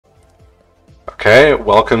Okay,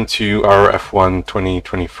 welcome to our F1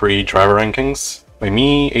 2023 driver rankings. By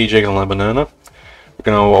me, AJ Banana. We're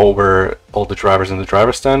gonna go over all the drivers in the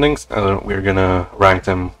driver standings, and we're gonna rank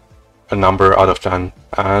them a number out of 10,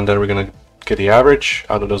 and then we're gonna get the average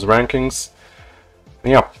out of those rankings.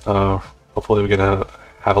 And yeah, hopefully we're gonna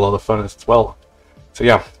have a lot of fun as well. So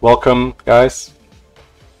yeah, welcome guys.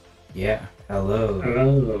 Yeah, hello.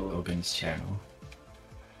 Logan's channel.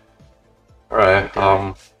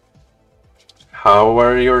 Alright, how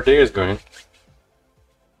are your days going?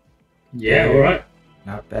 Yeah, alright.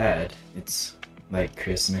 Not bad. It's like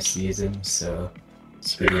Christmas season, so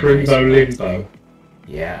it's pretty Crimbo nice Limbo.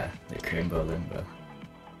 Yeah, the Crimbo Limbo.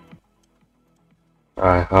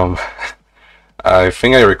 Alright, I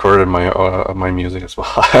think I recorded my music as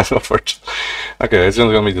well. Okay, it's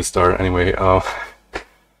only gonna be the start anyway.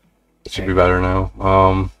 It should be better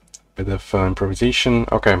now. Bit of improvisation.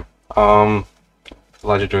 Okay.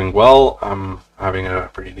 Glad you're doing well. I'm having a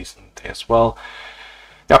pretty decent day as well.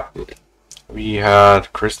 Yep. We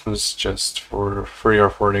had Christmas just for 3 or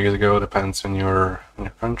 4 days ago. Depends on your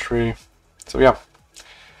country. So yeah,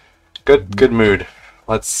 good mood.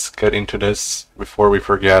 Let's get into this before we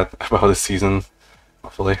forget about the season.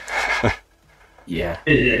 Hopefully. Yeah.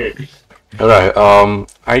 Alright,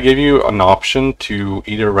 I gave you an option to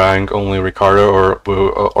either rank only Ricciardo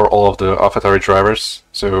or all of the AlphaTauri drivers.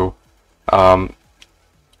 So,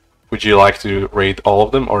 would you like to rate all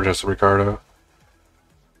of them or just Ricciardo?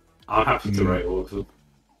 I'm happy to rate all of them.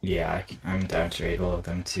 Yeah, I'm down to rate all of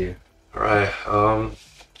them too. Alright,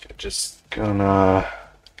 just gonna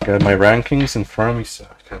get my rankings in front of me so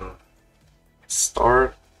I can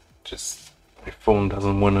start. Just my phone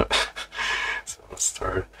doesn't want to. So let's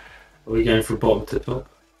start. Are we going from bottom to top?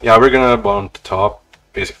 Yeah, we're gonna bottom to top,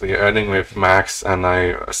 basically ending with Max, and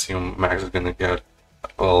I assume Max is gonna get,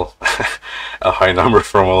 well, a high number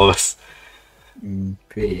from all of us.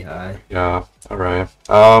 Pretty high. Yeah, alright.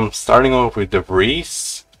 Starting off with De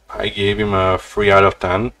Vries, I gave him a 3 out of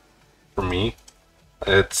 10 for me.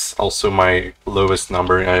 It's also my lowest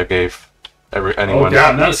number I gave anyone. Oh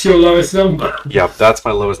damn, that's your lowest number? Yeah, that's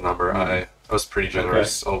my lowest number. I was pretty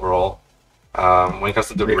generous overall. When it comes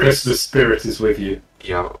to De Vries, Because the spirit is with you.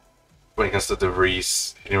 yeah, when it comes to De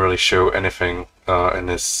Vries, he didn't really show anything in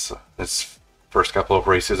his first couple of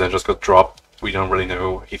races and just got dropped. We don't really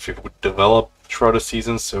know if he would develop throughout the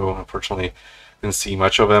season, so unfortunately didn't see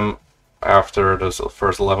much of him after those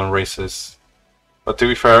first 11 races. But to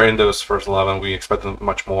be fair, in those first 11 we expected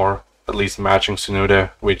much more, at least matching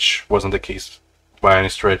Tsunoda, which wasn't the case by any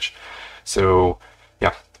stretch. So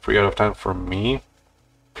yeah, 3 out of 10 for me.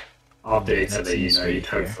 After Italy, seems you'd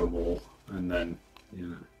hope fair. for more, and then,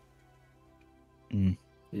 Mm.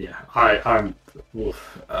 Yeah, I'm.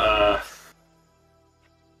 Oof.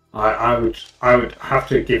 I would have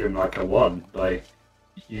to give him like a 1. Like,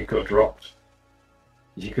 you got dropped.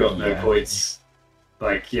 You got no Yeah. points.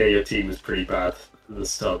 Like, yeah, your team was pretty bad at the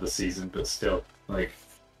start of the season, but still, like,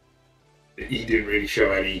 he didn't really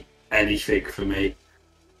show anything for me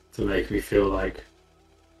to make me feel like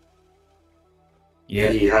Yeah,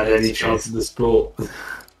 he had any that's chance fair. in the sport.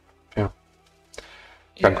 Yeah,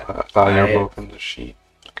 You're both in the sheet.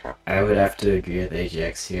 Okay. I would have to agree with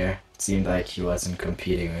Ajax here. It seemed like he wasn't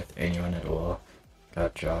competing with anyone at all.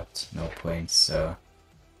 Got dropped, no points, so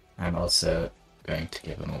I'm also going to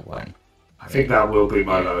give him a 1. I think that will be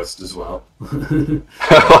my lowest as well.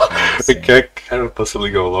 It can't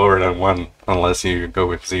possibly go lower than 1 unless you go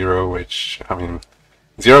with 0, which, I mean,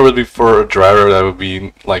 0 would be for a driver that would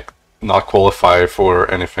be like not qualify for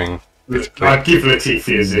anything. I'd give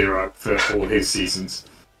Latifi a 0 for all his seasons.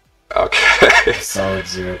 Okay. Solid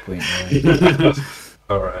 0.9.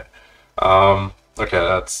 Alright. Okay,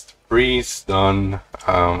 that's Breeze done.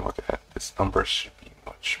 Okay, this number should be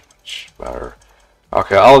much better.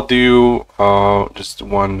 Okay, I'll do just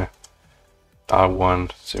one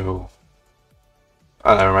so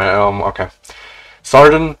never mind. Okay.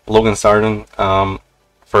 Logan Sargent,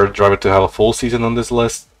 for a driver to have a full season on this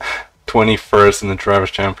list, 21st in the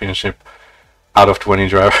Drivers' Championship out of 20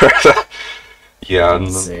 drivers. Yeah,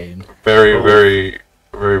 Insane. very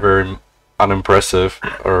unimpressive,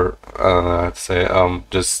 or I'd say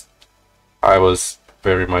just I was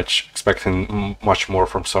very much expecting much more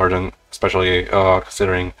from Sargent, especially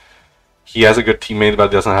considering he has a good teammate but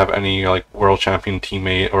doesn't have any like world champion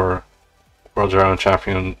teammate or world driver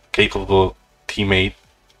champion capable teammate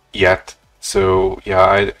yet. So yeah,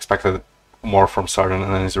 I expected more from Sargent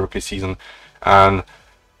in his rookie season, and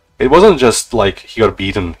it wasn't just like he got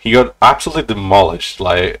beaten; he got absolutely demolished,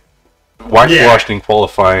 like whitewashed in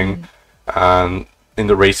qualifying, and in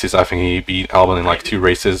the races, I think he beat Albon in like 2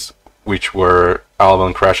 races which were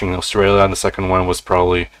Albon crashing in Australia, and the second one was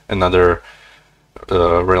probably another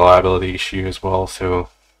reliability issue as well. So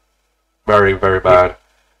very, very bad.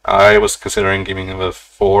 I was considering giving him a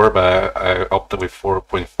 4, but I opted with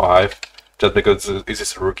 4.5, just because this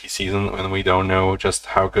is a rookie season and we don't know just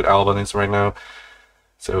how good Albon is right now.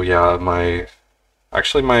 So yeah, my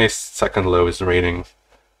second lowest rating.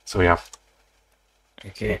 So yeah.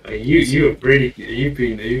 Okay. You've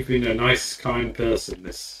been a nice, kind person.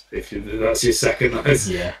 That's your second lowest.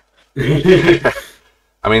 Yeah.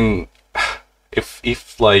 I mean, if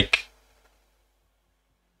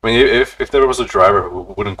there was a driver who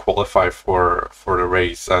wouldn't qualify for the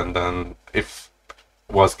race, and then if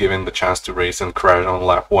was given the chance to race and crash on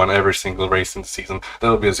lap 1 every single race in the season, that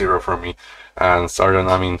would be a 0 for me. And Sargent,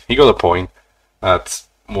 I mean, he got a point. That's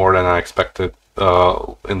more than I expected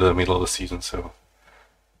in the middle of the season. So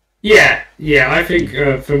yeah, I think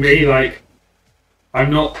for me, like,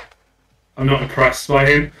 I'm not impressed by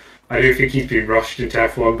him. I do think he's been rushed into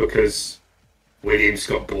F1 because Williams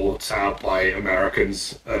got bought out by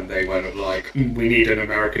Americans, and they went like, we need an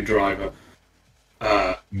American driver.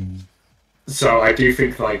 So I do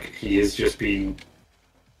think like he has just been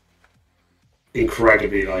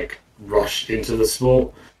incredibly like rushed into the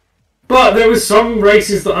sport. But there was some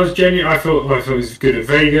races that I was genuine. I thought he was good at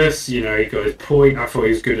Vegas. You know, he got his point. I thought he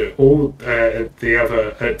was good at all the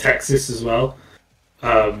other at Texas as well.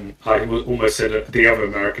 I almost said the other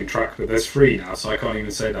American track, but there's 3 now, so I can't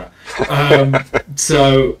even say that.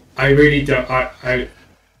 So I really don't.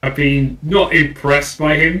 I've been not impressed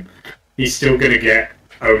by him. He's still going to get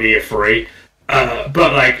only a 3,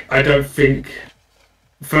 but like I don't think.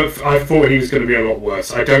 I thought he was going to be a lot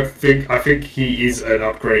worse. I think he is an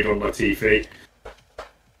upgrade on Latifi,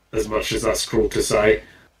 as much as that's cruel to say.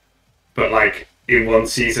 But like in one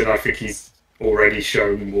season, I think he's already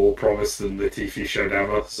shown more promise than Latifi showed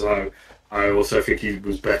ever. So I also think he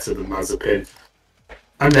was better than Mazepin,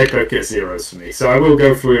 and they both get 0s for me. So I will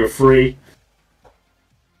go for a 3.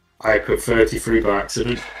 I put 33 by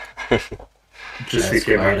accident. Just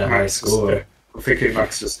thinking Max score. I'm thinking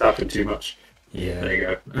Max Verstappen too much. Yeah. There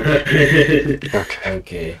you go.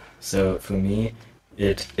 Okay. So for me,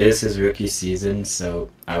 it is his rookie season, so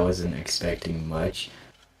I wasn't expecting much,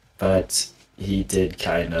 but he did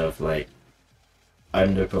kind of like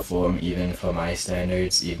underperform even for my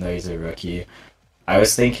standards, even though he's a rookie. I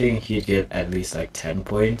was thinking he'd get at least like 10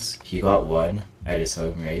 points. He got 1 at his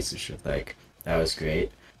home race, which was like, that was great.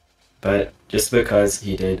 But just because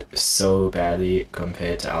he did so badly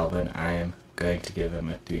compared to Albon, I am going to give him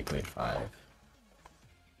a 3.5.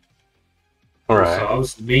 alright. So I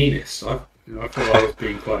was the meanest. I thought I was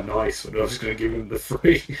being quite nice when I was going to give him the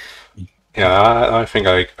 3. Yeah, I think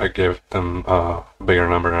I gave them a bigger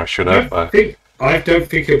number than I should have. But I don't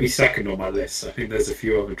think he'll be second on my list. I think there's a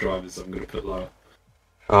few other drivers I'm going to put lower.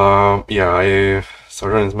 yeah,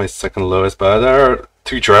 Sargent is my second lowest, but there are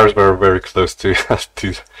 2 drivers that are very close to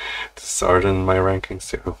Sargent in my rankings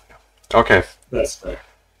too. Okay. That's fair.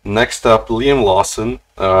 Next up, Liam Lawson,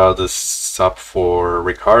 the sub for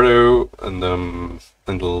Ricardo in the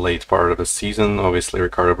late part of the season. Obviously,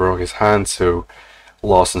 Ricardo broke his hand, so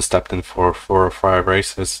Lawson stepped in for 4 or 5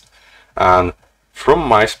 races. And from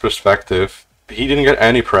my perspective, he didn't get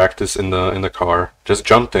any practice in the car. Just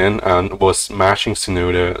jumped in and was smashing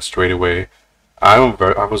Tsunoda straight away. I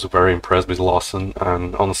was very impressed with Lawson,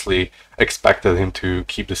 and honestly expected him to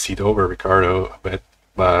keep the seat over Ricardo a bit.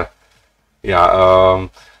 But yeah,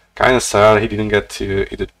 kind of sad he didn't get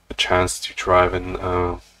a chance to drive in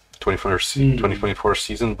 2024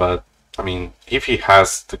 season. But I mean, if he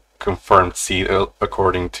has the confirmed seat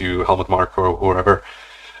according to Helmut Marko or whoever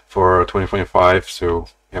for 2025, so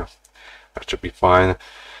yeah, that should be fine.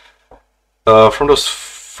 From those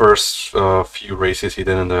first few races he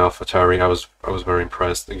did in the AlphaTauri, I was very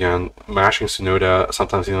impressed. Again, mashing Tsunoda,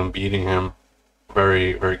 sometimes even beating him.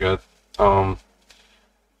 Very, very good.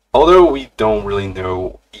 Although we don't really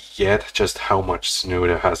know yet just how much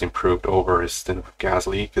Tsunoda has improved over his stint with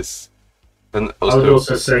Gasly, because I would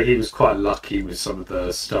also say he was quite lucky with some of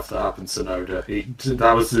the stuff that happened to Tsunoda.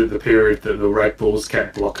 That was the period that the Red Bulls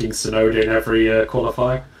kept blocking Tsunoda in every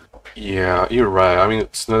qualifying. Yeah, you're right. I mean,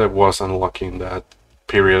 Tsunoda was unlucky in that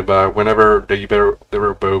period, but whenever they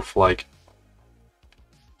were both like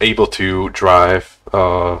able to drive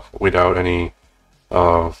without any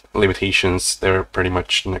limitations, they're pretty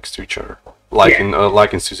much next to each other, like in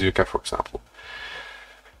Suzuka, for example.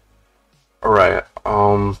 All right.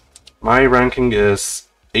 My ranking is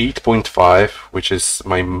 8.5, which is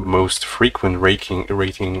my most frequent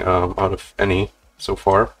rating out of any so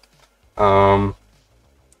far.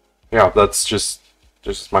 Yeah, that's just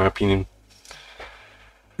my opinion.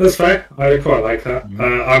 That's fair. I quite like that.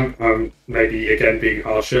 Mhm. I'm maybe again being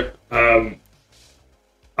harsher. I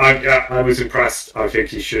was impressed. I think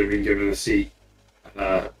he should have been given a C.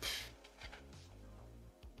 Uh,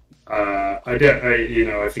 I don't.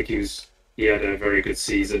 I think he had a very good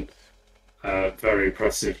season. Very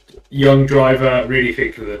impressive young driver. Really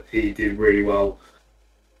think that he did really well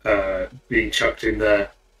being chucked in there.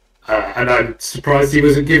 And I'm surprised he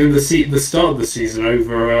wasn't given the seat at the start of the season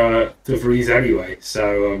over De Vries anyway.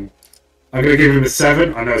 So I'm going to give him a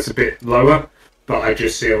 7. I know it's a bit lower, but I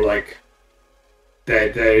just feel like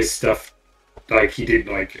there is stuff like he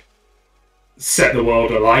didn't like set the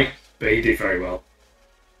world alight, but he did very well.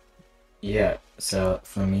 Yeah, so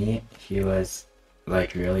for me, he was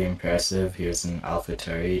like really impressive. He was an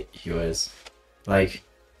AlphaTauri. He was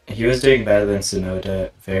doing better than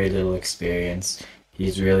Tsunoda, very little experience.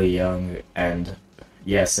 He's really young, and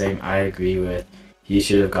yeah, same. I agree with. He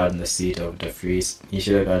should have gotten the seat over De Vries. He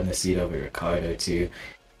should have gotten the seat over Ricardo too,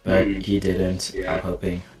 but he didn't. Yeah. I'm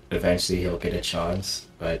hoping eventually he'll get a chance,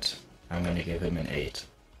 but I'm gonna give him an 8.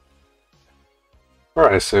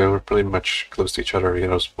 Alright, so we're pretty much close to each other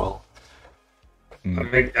here as well. I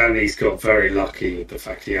think Danny's got very lucky with the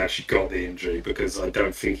fact he actually got the injury because I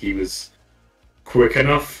don't think he was quick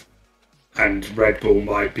enough, and Red Bull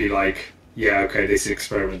might be like, yeah, okay, this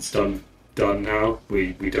experiment's done now.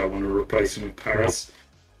 We don't want to replace him with Paris.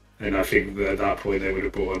 And I think that at that point they would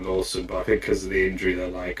have brought in Lawson, but I think because of the injury they're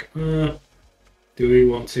like, do we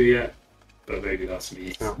want to yet? But maybe that's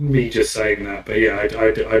me just saying that. But yeah,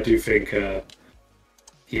 I do think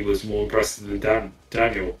he was more impressive than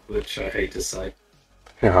Daniel, which I hate to say.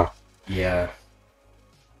 Yeah. Yeah.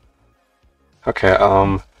 Okay,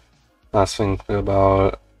 last thing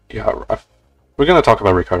about... Yeah, we're gonna talk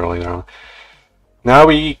about Ricardo later on. Now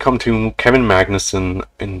we come to Kevin Magnussen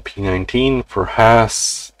in P19 for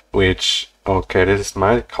Haas, which, okay, this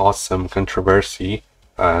might cause some controversy,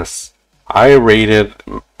 as I rate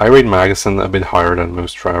Magnussen a bit higher than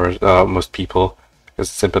most drivers, most people,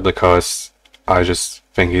 it's simply because I just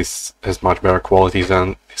think he's has much better qualities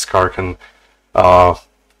and his car can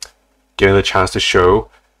give it a chance to show.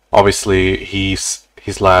 Obviously, his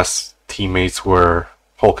last teammates were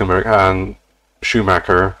Hulkenberg and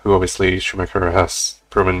Schumacher, who obviously Schumacher has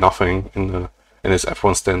proven nothing in his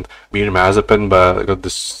F1 stint. Beat Mazepin, but got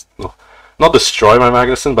not destroyed by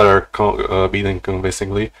Magnussen, but are beaten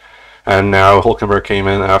convincingly. And now Hulkenberg came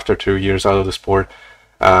in after 2 years out of the sport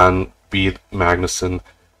and beat Magnussen.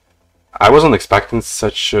 I wasn't expecting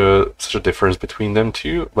such a difference between them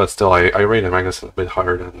two, but still, I rated Magnussen a bit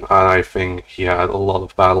higher than, and I think he had a lot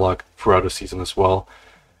of bad luck throughout the season as well.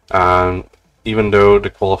 And even though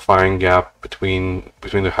the qualifying gap between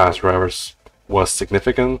the Haas drivers was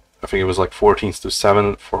significant, I think it was like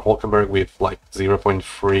 14-7 for Hulkenberg with like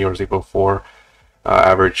 0.3 or 0.4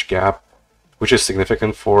 average gap, which is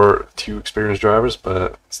significant for two experienced drivers,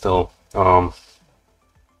 but still, I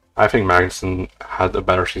think Magnussen had a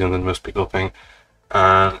better season than most people think,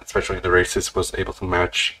 and especially in the races was able to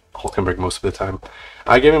match Hulkenberg most of the time.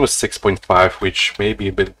 I gave him a 6.5, which may be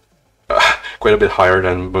a bit, quite a bit higher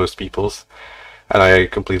than most people's, and I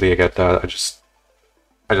completely get that. I just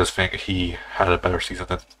think he had a better season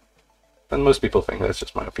than most people think. That's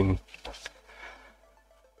just my opinion.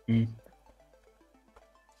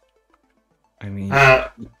 I mean,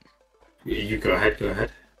 You go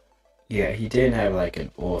ahead. yeah, he didn't have like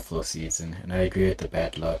an awful season, and I agree with the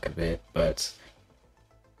bad luck a bit, but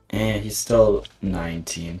he's still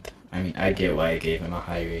 19th. I mean, I get why I gave him a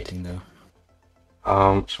high rating though.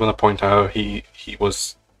 Just want to point out he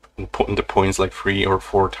was in the points like 3 or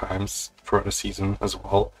 4 times throughout the season as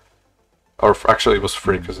well. Or actually it was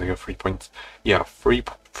 3 because I got 3 points. Yeah, three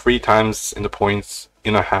times in the points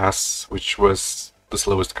in a Haas, which was the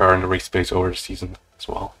slowest car in the race pace over the season as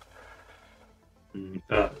well.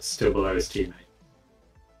 Still below his teammate.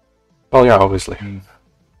 Well, yeah, obviously.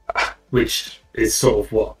 Which is sort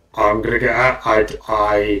of what I'm gonna get at.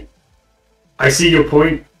 I see your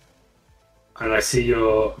point, and I see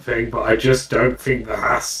your thing, but I just don't think the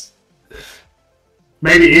Haas.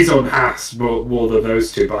 Maybe it is on Haas more than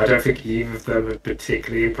those two, but I don't think either of them have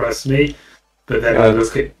particularly impressed me. But then I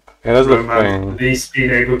look at that's the Roman, thing. at least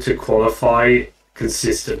being able to qualify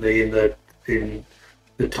consistently in the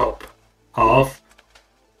top half,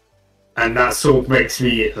 and that sort of makes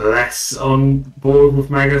me less on board with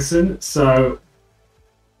Magnussen. So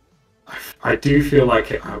I do feel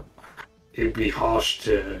like it'd be harsh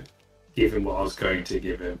to give him what I was going to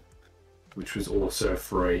give him, which was also a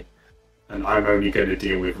 3. And I'm only going to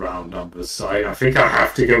deal with round numbers, so I think I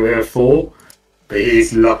have to go with a 4. But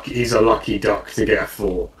he's a lucky duck to get a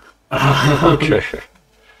 4. Okay.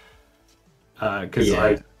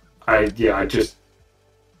 Because I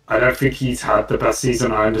don't think he's had the best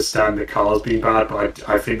season. I understand the car's been bad, but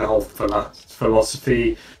I think the whole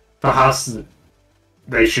philosophy for Haas,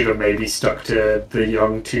 they should have maybe stuck to the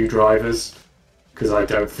young two drivers, because I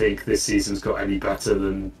don't think this season's got any better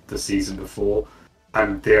than the season before.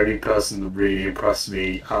 And the only person that really impressed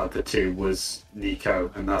me out of the two was Nico,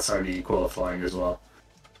 and that's only qualifying as well.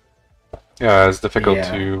 Yeah, it's difficult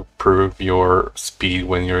Yeah. to prove your speed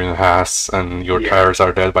when you're in a Haas and your Yeah. tires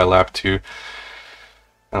are dead by lap 2.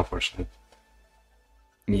 Unfortunate.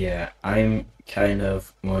 Yeah, I'm kind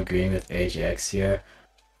of more agreeing with AJX here.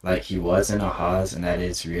 Like, he was in a Haas, and that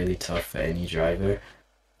is really tough for any driver.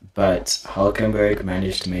 But Hulkenberg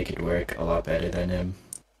managed to make it work a lot better than him.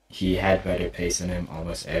 He had better pace than him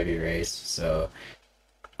almost every race, so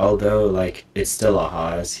although, like, it's still a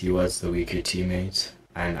Haas, he was the weaker teammate,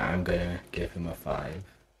 and I'm gonna give him a 5.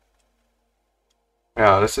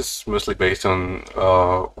 Yeah, this is mostly based on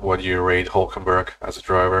what you rate Hulkenberg as a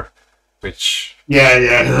driver, which Yeah,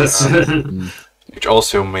 that's which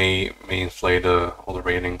also may inflate all the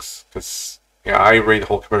ratings. Because yeah, I rate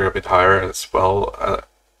Hulkenberg a bit higher as well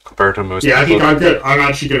compared to most yeah. I people. think I'm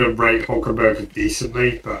actually going to rate Hulkenberg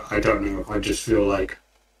decently, but I don't know. I just feel like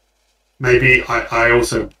maybe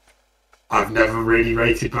I've never really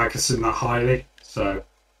rated Magnussen that highly, so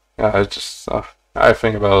Yeah, I just I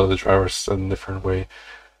think about the drivers in a different way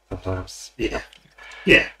sometimes. yeah.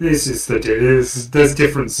 Yeah, this is there's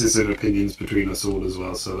differences in opinions between us all as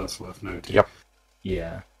well, so that's worth noting. Yep.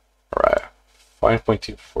 Yeah. Alright,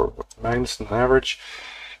 5.2 for Magnussen average.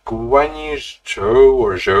 Guan Yu Zhou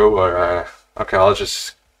or Zhou, or okay, I'll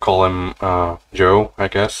just call him Joe, I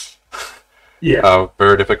guess. Yeah.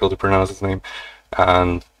 Very difficult to pronounce his name.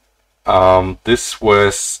 And I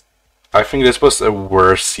think this was a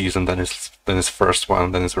worse season than his first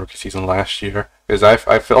one, than his rookie season last year. Because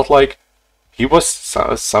I felt like he was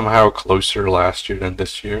somehow closer last year than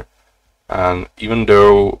this year. And even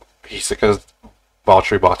though he's against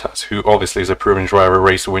Valtteri Bottas, who obviously is a proven driver,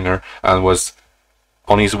 race winner, and was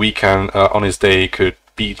on his weekend, on his day, could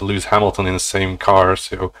beat Lewis Hamilton in the same car.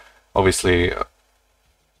 So obviously,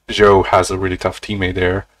 Joe has a really tough teammate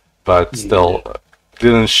there, but still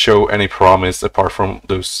didn't show any promise apart from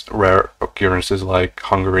those rare occurrences like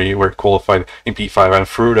Hungary, where he qualified in P5 and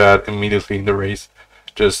threw that immediately in the race.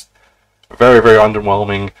 Just very, very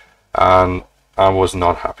underwhelming, and I was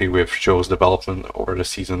not happy with Joe's development over the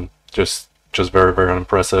season. Just very, very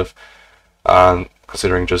unimpressive, and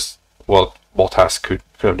considering just what Bottas could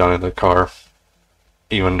have done in the car,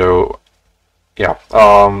 even though, yeah,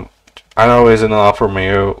 I know he's in an Alfa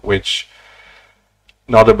Romeo, which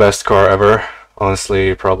not the best car ever.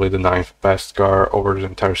 Honestly, probably the 9th best car over the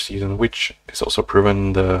entire season, which is also proven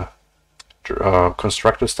in the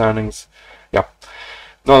constructor standings. Yeah,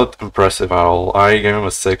 not impressive at all. I gave him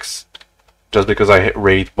a 6, just because I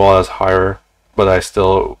rate Bottas higher, but I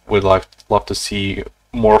still would love to see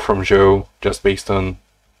more from Joe, just based on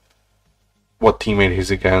what teammate he's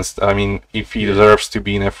against. I mean, if he deserves to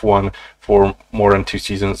be in F1 for more than 2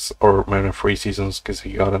 seasons, or more than 3 seasons, because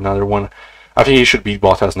he got another one, I think he should beat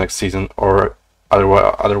Bottas next season, or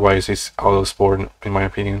otherwise he's out of sport, in my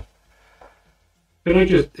opinion. Can I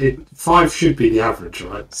just 5 should be the average,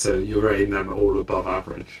 right? So you're rating them all above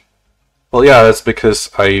average. Well, yeah, that's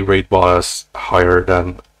because I rate Bottas higher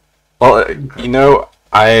than. Well, you know,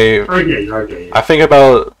 Okay. I think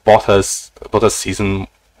about Bottas' season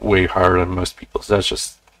way higher than most people. So that's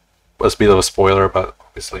just a bit of a spoiler, but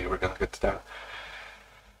obviously we're gonna get to that.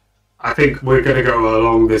 I think we're going to go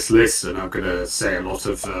along this list, and I'm going to say a lot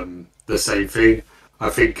of the same thing. I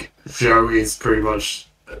think Joe is pretty much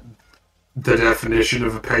the definition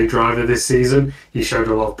of a paid driver this season. He showed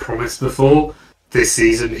a lot of promise before. This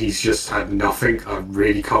season, he's just had nothing. I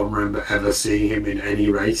really can't remember ever seeing him in any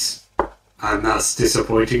race, and that's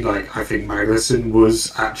disappointing. Like, I think Magnussen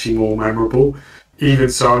was actually more memorable. Even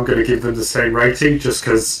so, I'm going to give them the same rating, just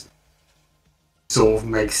because sort of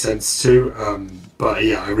makes sense too. But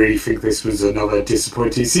yeah, I really think this was another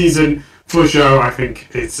disappointing season for Joe. I think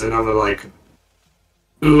it's another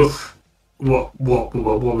what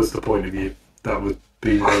was the point of view? That would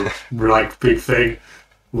be my big thing.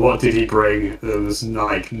 What did he bring? There was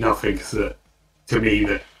nothing that to me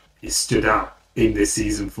that he stood out in this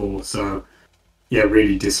season for. So yeah,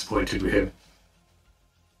 really disappointed with him.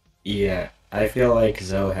 Yeah, I feel like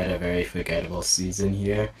Zoe had a very forgettable season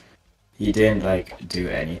here. He didn't do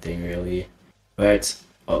anything really. But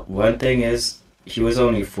one thing is, he was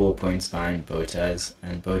only 4 points behind Bottas,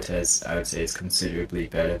 and Bottas, I would say, is considerably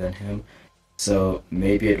better than him. So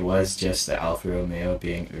maybe it was just the Alfa Romeo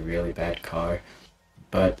being a really bad car,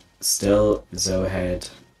 but still, Zoe had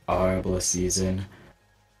a horrible season,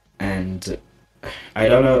 and I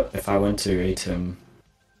don't know if I want to rate him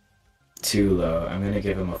too low. I'm gonna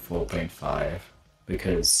give him a 4.5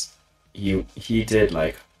 because he did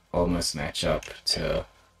like almost match up to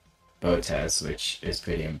Bottas, which is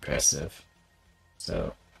pretty impressive.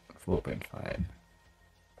 So 4.5.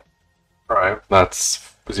 Alright,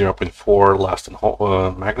 that's 0.4 less than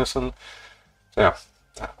Magnussen. So yeah,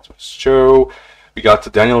 that was Joe. We got to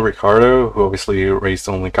Daniel Ricciardo, who obviously raced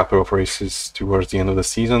only a couple of races towards the end of the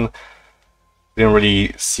season. Didn't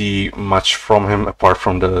really see much from him apart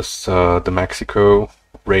from the Mexico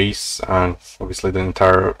race, and obviously the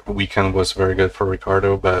entire weekend was very good for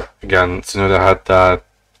Ricciardo. But again, Tsunoda had that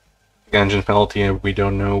engine penalty, and we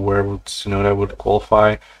don't know where Tsunoda would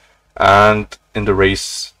qualify. And in the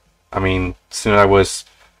race, I mean, Tsunoda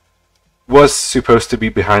was supposed to be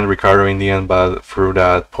behind Ricciardo in the end, but through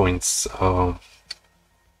that points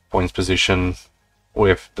position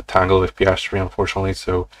with the tangle with Piastri, unfortunately.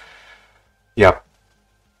 So yeah,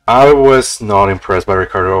 I was not impressed by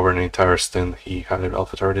Ricciardo over the entire stint he had at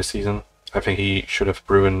AlphaTauri this season. I think he should have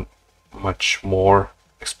proven much more,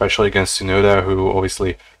 especially against Tsunoda, who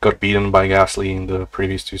obviously got beaten by Gasly in the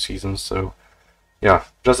previous 2 seasons. So yeah,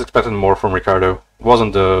 just expected more from Ricciardo.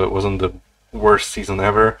 Wasn't the worst season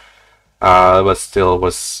ever, but still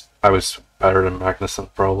I was better than Magnussen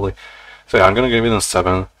probably. So yeah, I'm gonna give it a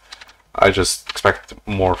 7. I just expect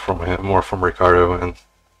more from him, more from Ricciardo, and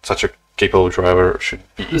such a capable driver should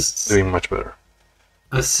be doing much better.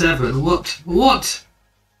 A 7? What?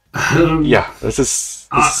 Yeah, this is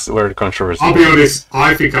where the controversy. I'll be honest.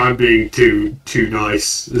 I think I'm being too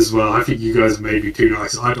nice as well. I think you guys may be too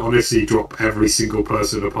nice. I'd honestly drop every single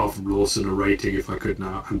person apart from Lawson a rating if I could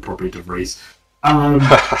now, and probably De Vries. I'm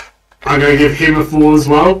going to give him a 4 as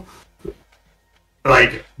well.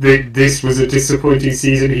 Like this was a disappointing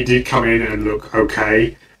season. He did come in and look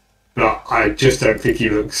okay, but I just don't think he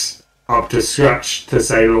looks up to scratch to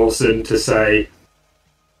say Lawson, to say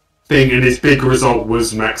thing. And his big result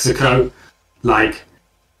was Mexico. Like,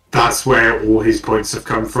 that's where all his points have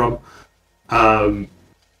come from,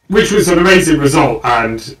 which was an amazing result,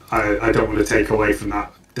 and I don't want to take away from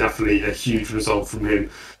that. Definitely a huge result from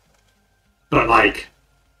him, but like,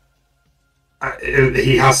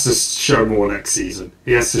 he has to show more next season.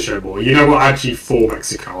 He has to show more. You know what? Actually, for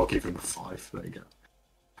Mexico, I'll give him a 5. There you go.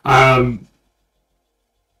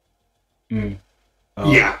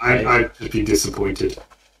 Yeah, I've just been disappointed.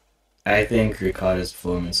 I think Ricciardo's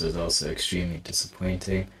performance was also extremely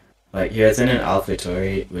disappointing. Like, he was in an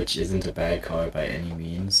AlphaTauri, which isn't a bad car by any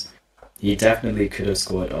means. He definitely could have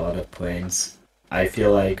scored a lot of points. I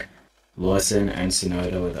feel like Lawson and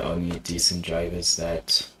Tsunoda were the only decent drivers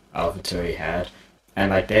that AlphaTauri had.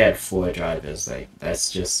 And, like, they had 4 drivers. Like,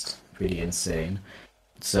 that's just pretty insane.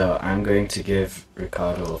 So, I'm going to give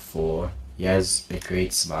Ricciardo a 4. He has a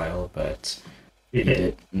great smile, but he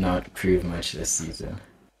did not prove much this season.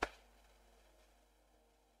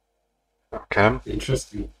 Okay.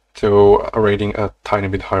 Interesting. So a rating a tiny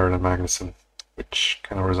bit higher than Magnussen, which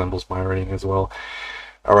kind of resembles my rating as well.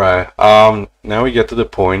 Alright, now we get to the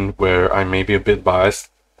point where I may be a bit biased,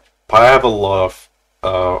 but I have a lot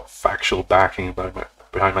of factual backing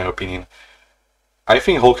behind my opinion. I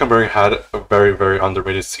think Hülkenberg had a very, very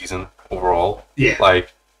underrated season overall. Yeah.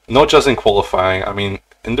 Like, not just in qualifying, I mean,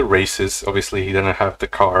 in the races, obviously he didn't have the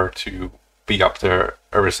car to be up there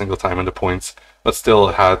every single time in the points, but still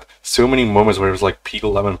had so many moments where it was like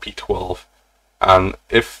P11, P12. And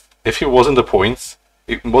if he was in the points,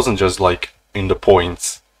 it wasn't just like in the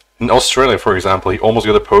points. In Australia, for example, he almost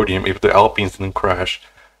got a podium if the Alpines didn't crash,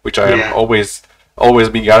 which I am always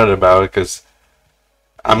been gutted about, because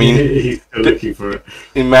I mean, he's still looking for it.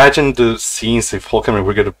 Imagine the scenes if Hülkenberg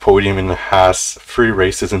would get a podium in the Haas 3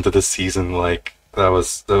 races into the season. Like, that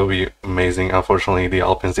would be amazing. Unfortunately, the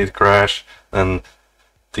Alpines did crash, and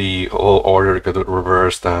the whole order got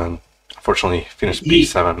reversed, and unfortunately finished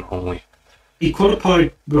P7 only. He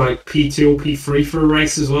qualified like P2 or P3 for a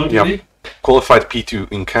race as well, didn't he? Qualified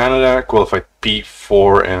P2 in Canada, qualified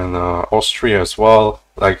P4 in Austria as well.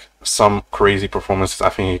 Like, some crazy performances. I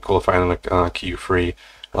think he qualified in Q3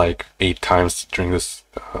 like 8 times during this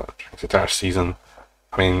entire season.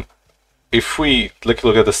 I mean, if we look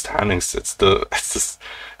at the standings, it's the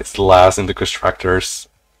last in the constructors.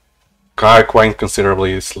 Quite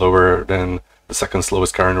considerably slower than the second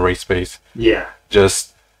slowest car in the race pace. Yeah.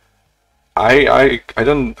 Just I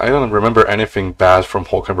don't remember anything bad from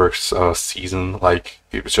Hülkenberg's season. Like,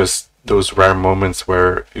 it was just those rare moments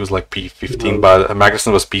where it was like P15, but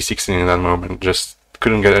Magnussen was P16 in that moment. Just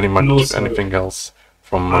couldn't get anything else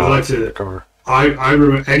from the car. I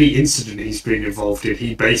remember any incident he's been involved in,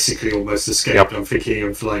 he basically almost escaped. Yep. I'm thinking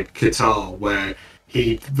of like Qatar, where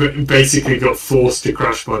he basically got forced to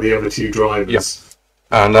crash by the other two drivers.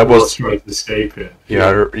 And that was trying to escape it.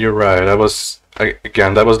 Yeah, you're right. That was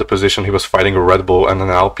again. That was the position he was fighting a Red Bull and an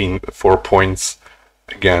Alpine 4 points.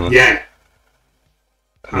 Again, Yeah,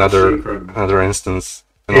 another instance.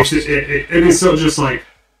 And it's not just like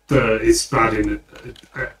it's bad in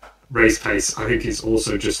race pace. I think it's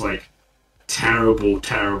also just like terrible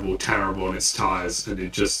on its tires, and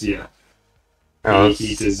it just he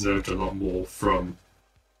deserved a lot more from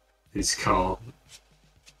his car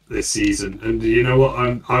this season. And you know what?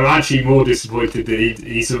 I'm actually more disappointed that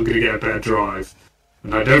he's not going to get a better drive.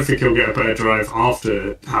 And I don't think he'll get a better drive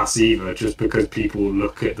after Haas either, just because people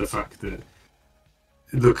look at the fact that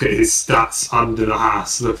look at his stats under the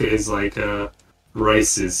Haas, look at his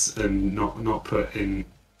races, and not put him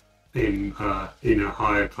in a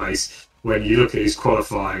higher place. When you look at his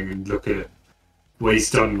qualifying and look at what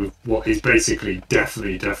he's done with what is basically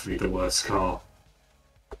definitely the worst car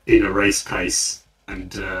in a race pace,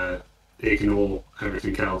 and ignore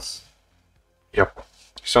everything else. Yep,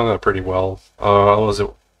 he's done that pretty well. I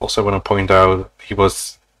also want to point out he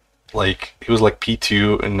was like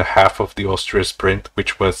P2 in the half of the Austria sprint,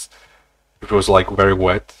 which was like very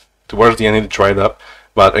wet. Towards the end it dried up,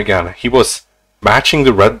 but again he was matching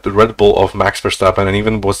the Red Bull of Max Verstappen, and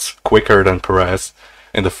even was quicker than Perez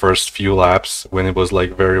in the first few laps when it was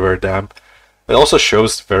like very damp. It also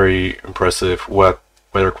shows very impressive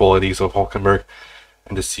weather qualities of Hulkenberg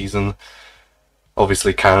in this season.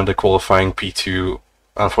 Obviously Canada qualifying P2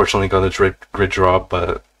 unfortunately got a grid drop,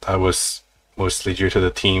 but that was mostly due to the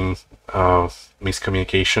team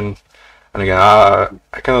miscommunication. And again,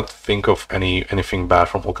 I cannot think of anything bad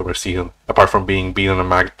from Hulkenberg's season, apart from being beaten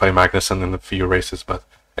by Magnussen in a few races. But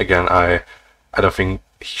again, I don't think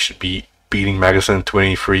he should be beating Magnussen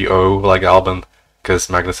 23-0 like Albon, because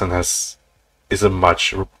Magnussen is a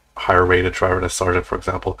much higher rated driver than Sargent, for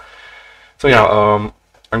example. So yeah,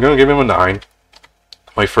 I'm gonna give him a 9,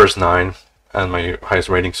 my first 9, and my highest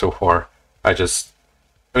rating so far.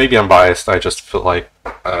 Maybe I'm biased. I just feel like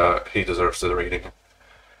he deserves the rating.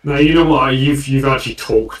 No, you know what? You've actually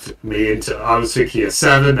talked me into. I was thinking a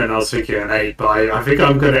 7, and I was thinking an 8, but I think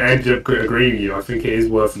I'm going to end up agreeing with you. I think it is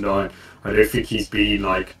worth 9. I don't think he's been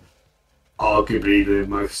like arguably the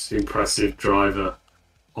most impressive driver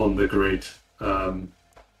on the grid.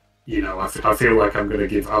 You know, I feel like I'm going to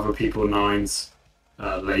give other people 9s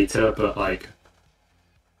later, but like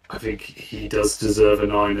I think he does deserve a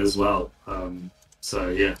 9 as well. So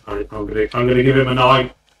yeah, I'm gonna give him a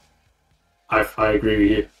 9. I agree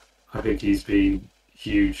with you. I think he's been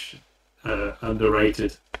huge,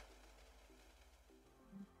 underrated.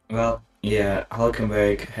 Well, yeah,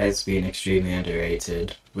 Hulkenberg has been extremely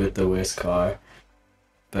underrated with the worst car.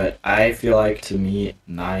 But I feel like, to me,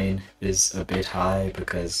 9 is a bit high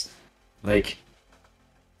because, like,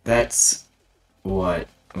 that's what,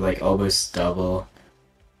 like, almost double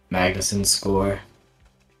Magnussen's score.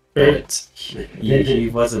 But he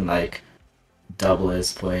wasn't, like, double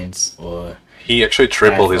his points or... He actually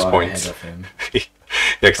tripled his points. Ahead of him. He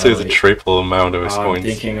actually has a triple amount of his points.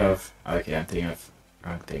 I'm thinking of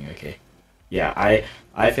wrong thing, okay. Yeah,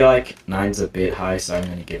 I feel like 9's a bit high, so I'm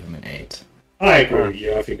gonna give him an 8. I agree with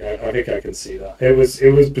you. I think I can see that. It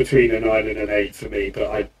was between a 9 and an 8 for me,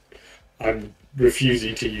 but I'm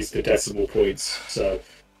refusing to use the decimal points, so...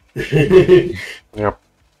 Yep.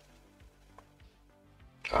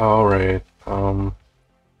 Alright,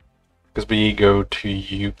 because we go to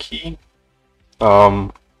Yuki.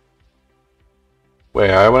 Wait,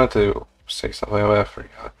 I wanted to say something. I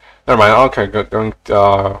forgot. Never mind. Okay, going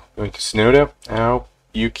to Tsunoda now.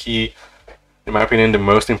 Yuki, in my opinion, the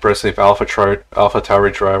most impressive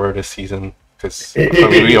AlphaTauri driver this season. Because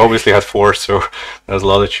we obviously had 4, so there's a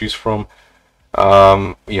lot to choose from.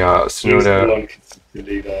 Yeah, Tsunoda.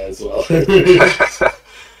 Consistently there as well.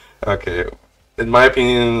 Okay, in my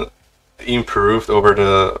opinion, he improved over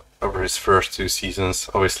his first 2 seasons.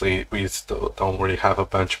 Obviously, we still don't really have a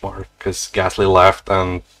benchmark because Gasly left,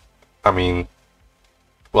 and I mean,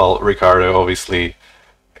 well, Ricciardo obviously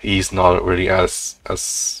he's not really as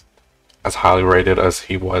highly rated as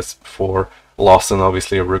he was before. Lawson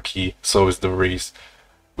obviously a rookie, so is De Vries.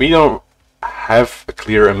 We don't have a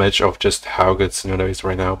clear image of just how good Tsunoda is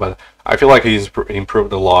right now, but I feel like he's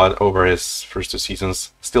improved a lot over his first 2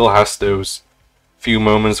 seasons. Still has those few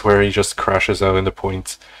moments where he just crashes out in the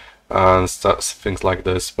points and things like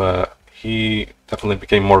this, but he definitely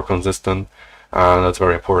became more consistent, and that's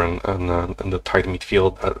very important in the tight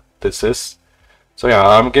midfield that this is. So yeah,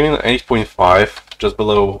 I'm giving an 8.5, just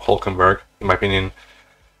below Hulkenberg, in my opinion.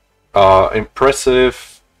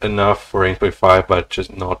 Impressive enough for 8.5, but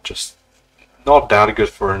just not that good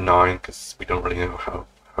for a 9 because we don't really know how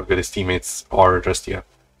good his teammates are just yet.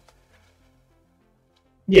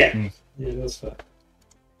 Yeah, Mm. yeah, that's fair.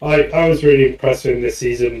 I was really impressed with him this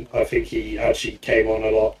season. I think he actually came on a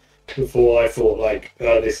lot. Before I thought like,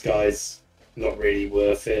 this guy's not really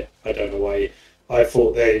worth it. I don't know why. I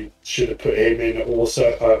thought they should have put him in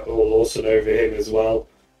also, or Lawson over him as well.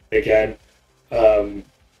 Again, and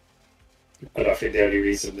I think the only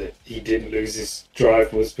reason that he didn't lose his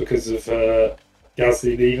drive was because of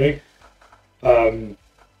Gasly leaving.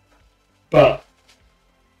 But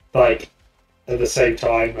like at the same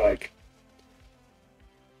time, like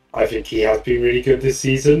I think he has been really good this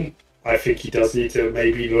season. I think he does need to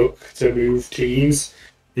maybe look to move teams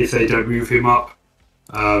if they don't move him up,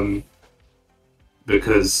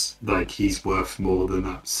 because like he's worth more than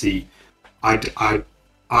that seat.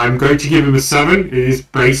 I'm going to give him a 7. It is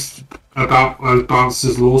based about as balanced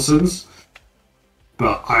as Lawson's,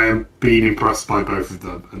 but I am being impressed by both of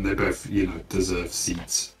them, and they both deserve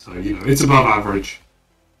seats. So it's above average.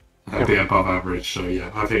 A bit above average, so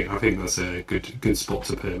yeah, I think that's a good spot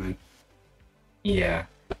to put him in. Yeah,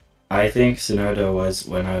 I think Tsunoda was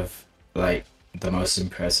one of like the most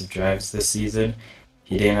impressive drivers this season.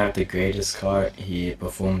 He didn't have the greatest car. He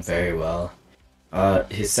performed very well.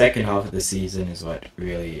 His second half of the season is what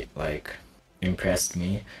really like impressed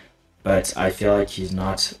me, but I feel like he's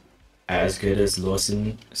not as good as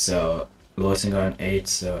Lawson. So Lawson got an 8,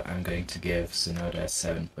 so I'm going to give Tsunoda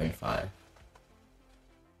 7.5.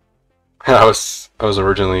 I was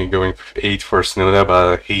originally going 8 for Tsunoda,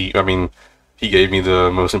 but he gave me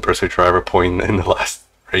the most impressive driver point in the last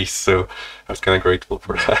race, so I was kind of grateful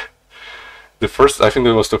for that. I think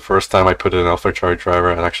it was the first time I put an AlphaCharge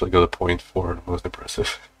driver and actually got a point for the most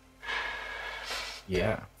impressive.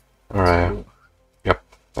 Yeah. All right. Cool. Yep.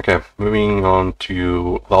 Okay. Moving on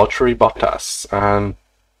to Valtteri Bottas, and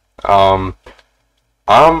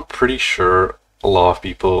I'm pretty sure a lot of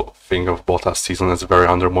people think of Bottas' season as very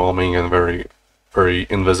underwhelming and very, very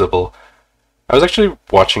invisible. I was actually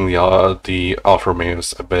watching the Alfa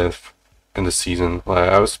Romeos a bit in the season.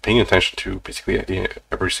 I was paying attention to basically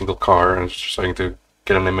every single car and just trying to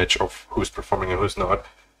get an image of who's performing and who's not.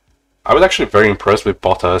 I was actually very impressed with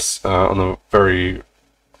Bottas on a very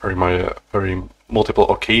multiple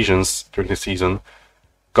occasions during the season.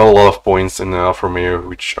 Got a lot of points in the Alfa Romeo,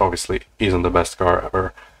 which obviously isn't the best car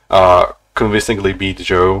ever. Convincingly beat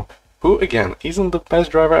Joe, who again isn't the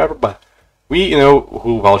best driver ever, but we know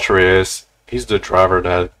who Valtteri is. He's the driver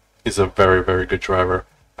that is a very, very good driver,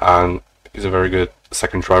 and he's a very good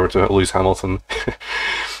second driver to Lewis Hamilton.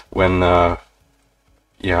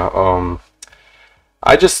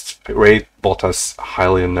 I just rate Bottas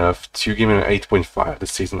highly enough to give him an 8.5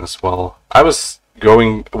 this season as well. I was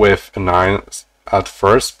going with a 9 at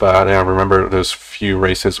first, but I remember those few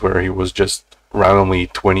races where he was just randomly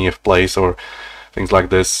 20th place or things like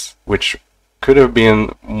this, which could have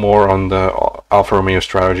been more on the Alfa Romeo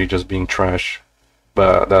strategy just being trash,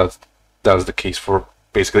 but that was the case for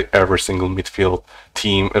basically every single midfield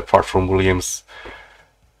team apart from Williams.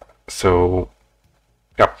 So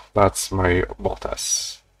yeah, that's my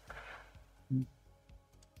Bottas.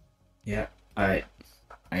 Yeah, I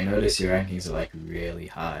notice your rankings are like really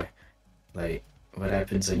high. Like, what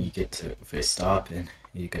happens when you get to Verstappen?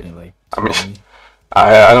 You're gonna like. I mean,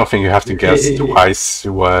 I don't think you have to guess twice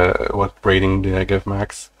what rating did I give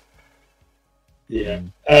Max. Yeah.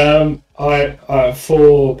 I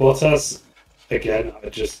for Bottas again. I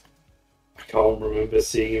can't remember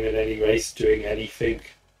seeing him in any race doing anything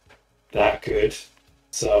that good.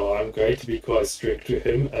 So I'm going to be quite strict with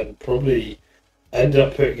him and probably end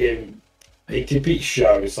up putting him. He did beat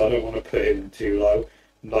Show, so I don't want to put him too low.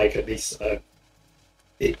 Like at least it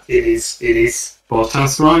is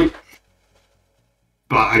Bottas, right?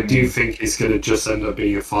 But I do think it's going to just end up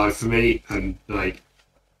being a 5 for me. And like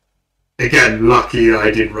again, lucky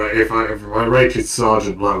I did rate. If I rated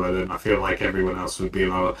Sargent lower, then I feel like everyone else would be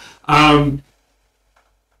lower.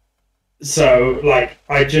 So like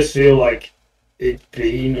I just feel like it's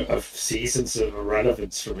been a seasons of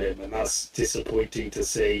irrelevance from him, and that's disappointing to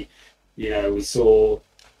see. We saw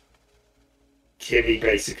Kimi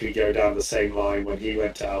basically go down the same line when he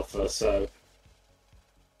went to Alpha, so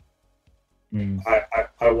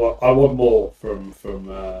I want more from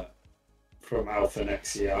Alpha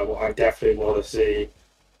next year. I definitely want to see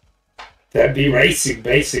them be racing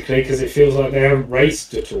basically, because it feels like they haven't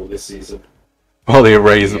raced at all this season. Well, they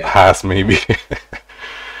raised the pass maybe.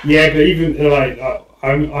 Yeah, but even like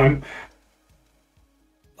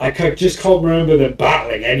I just can't remember them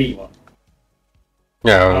battling anyone.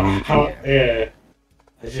 Yeah. I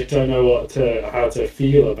just don't know how to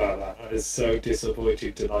feel about that. That is so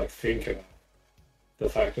disappointing to like think about. The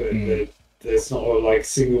fact that there's not a like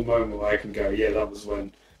single moment where I can go, yeah, that was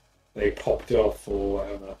when they popped off or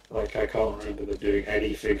whatever. Like I can't remember them doing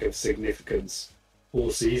anything of significance all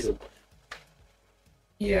season.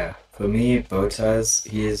 Yeah, for me, Bottas,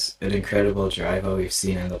 he is an incredible driver. We've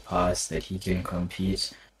seen in the past that he can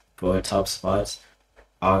compete for a top spot.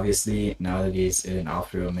 Obviously, now that he's in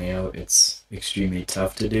Alfa Romeo, it's extremely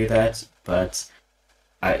tough to do that. But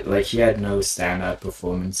he had no standout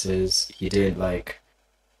performances. He did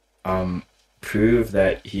prove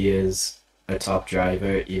that he is a top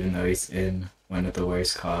driver, even though he's in one of the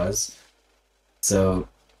worst cars. So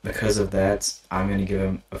because of that, I'm gonna give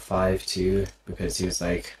him a 5 too, because he was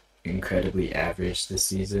like incredibly average this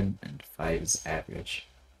season, and 5 is average.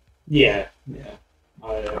 Yeah,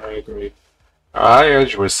 I agree.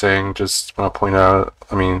 As you were saying, just want to point out,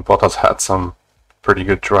 I mean, Bottas had some pretty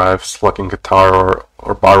good drives, like in Qatar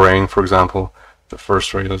or Bahrain, for example. The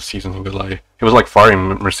first race of the season, he was like firing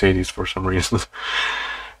Mercedes for some reason.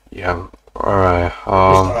 Yeah. All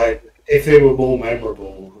right. If they were more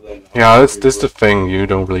memorable, then yeah, that's the thing. You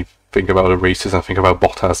don't really think about the races and think about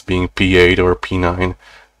Bottas being P8 or P9.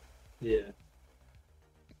 Yeah.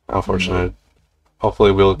 Unfortunate.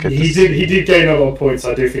 Hopefully, we'll get. He did gain a lot of points.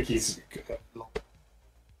 I do think he's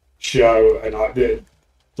show,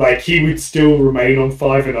 and he would still remain on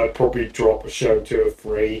 5, and I'd probably drop a show to a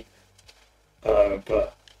 3.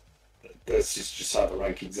 But that's just how the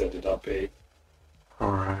rankings ended up being.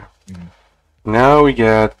 All right. Now we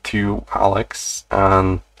get to Alex,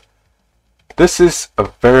 and this is a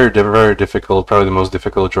very, very difficult, probably the most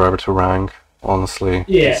difficult driver to rank, honestly.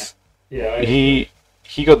 Yeah.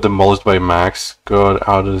 He got demolished by Max, got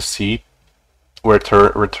out of the seat,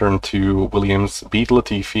 returned to Williams, beat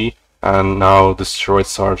Latifi, and now destroyed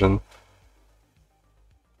Sargent.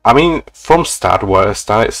 I mean, from stat-wise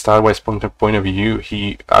point of view,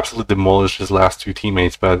 he absolutely demolished his last 2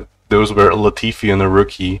 teammates, but those were Latifi and a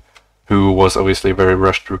rookie, who was obviously a very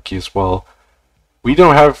rushed rookie as well. We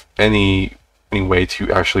don't have any way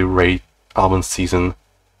to actually rate Albon's season.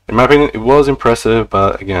 In my opinion, it was impressive,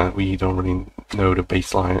 but again, we don't really know the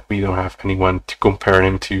baseline. We don't have anyone to compare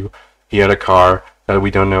him to. He had a car that we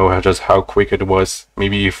don't know just how quick it was.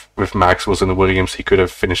 Maybe if Max was in the Williams, he could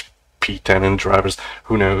have finished P10 in drivers.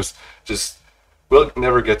 Who knows? We'll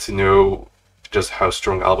never get to know just how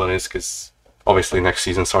strong Albon is, because obviously next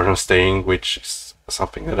season Sargent's staying, which is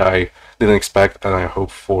something that I didn't expect, and I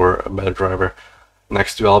hope for a better driver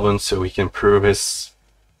next to Albon so he can prove his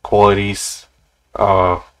qualities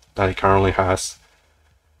that he currently has.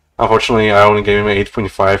 Unfortunately, I only gave him an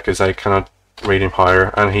 8.5 because I cannot rate him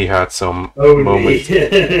higher, and he had some moments.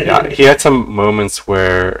 Yeah, he had some moments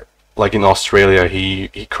where, like in Australia, he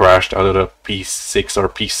crashed out of the P6 or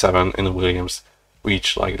P7 in the Williams,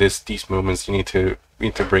 which these moments you need to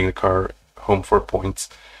bring the car home for points.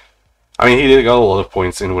 I mean, he did got a lot of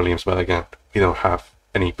points in Williams, but again, we don't have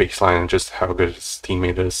any baseline and just how good his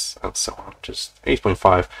teammate is and so on. Just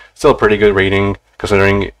 8.5, still a pretty good rating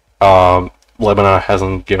considering Lebanon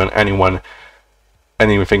hasn't given anyone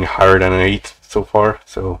anything higher than an 8 so far.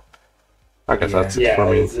 So I guess that's it for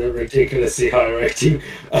me. Yeah, it's a ridiculously high rating.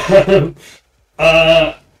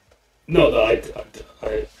 Not that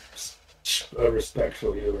I respect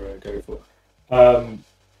what you were going for.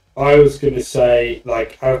 I was going to say,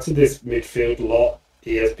 out of this midfield lot,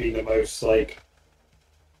 he has been the most,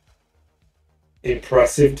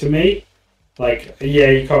 impressive to me.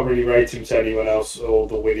 You can't really rate him to anyone else or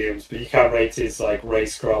the Williams, but you can rate his,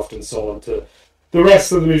 racecraft and so on to the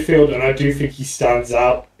rest of the midfield, and I do think he stands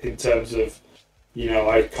out in terms of,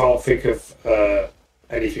 I can't think of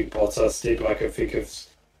anything Bottas did. I can think of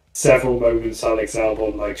several moments Alex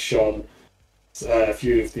Albon, shone. A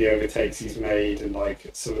few of the overtakes he's made and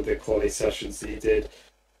some of the quality sessions that he did.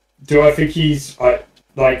 Do I think he's I'd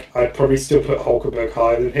probably still put Hulkenberg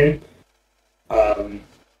higher than him. And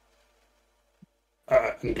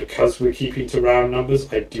because we're keeping to round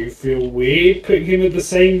numbers, I do feel weird putting him at the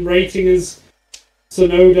same rating as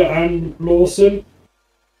Tsunoda and Lawson.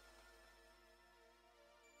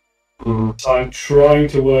 So I'm trying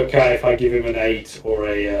to work out if I give him an 8 or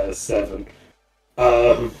a 7.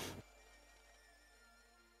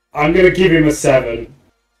 I'm going to give him a 7.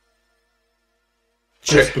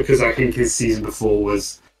 Just because I think his season before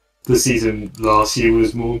the season last year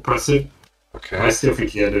was more impressive. Okay. I still think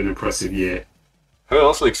he had an impressive year. I would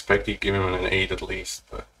also expect you to give him an 8 at least.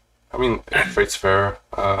 But, I mean, if it's fair,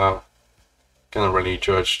 cannot really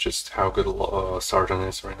judge just how good Sargent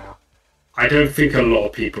is right now. I don't think a lot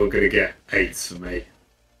of people are going to get 8s for me.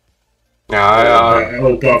 Yeah,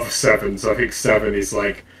 or above 7s. I think 7 is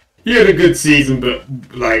he had a good season, but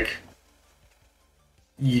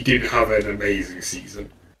you didn't have an amazing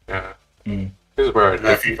season. Yeah. Mm. This is where And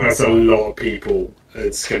I think that's a lot of people.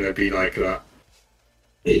 It's gonna be like that.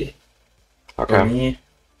 For Okay. me,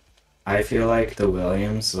 I feel like the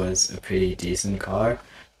Williams was a pretty decent car.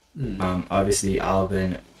 Obviously,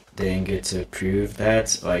 Albon didn't get to prove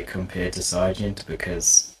that, like compared to Sargent,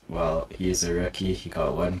 because well, he's a rookie. He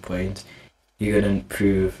got 1 point. He couldn't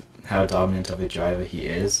prove how dominant of a driver he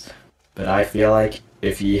is. But I feel like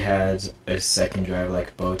if he had a second driver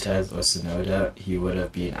like Bottas or Tsunoda, he would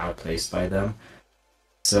have been outplaced by them.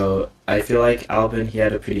 So I feel like Albon, he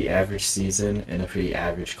had a pretty average season in a pretty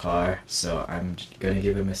average car. So I'm gonna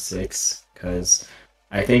give him a 6 because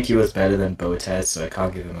I think he was better than Bottas, so I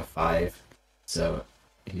can't give him a 5. So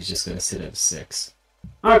he's just gonna sit at a 6.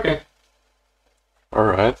 Okay. All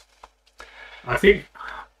right. I think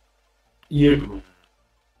you.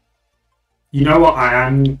 You know what I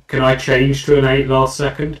am? Can I change to an 8 last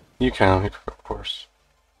second? You can, of course.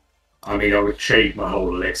 I mean, I would change my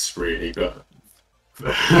whole list really, but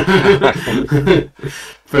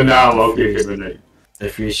for now, I'll give him an The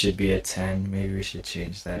free should be a 10. Maybe we should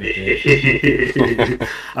change that a bit. 8.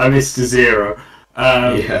 I missed a 0.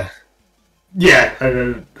 Yeah. Yeah,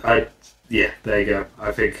 there you go.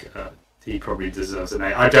 I think he probably deserves an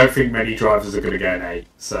 8. I don't think many drivers are going to get an 8,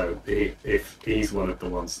 so if he's one of the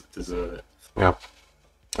ones that deserve it. Yep.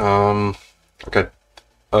 Okay.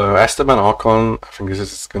 Esteban Ocon, I think this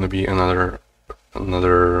is going to be another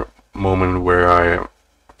moment where I have a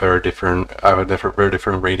very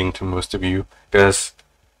different rating to most of you, because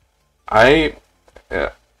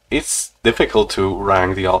it's difficult to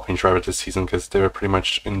rank the Alpine driver this season because they're pretty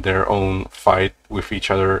much in their own fight with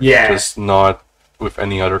each other, just not with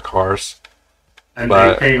any other cars. And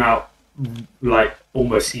But- they came out like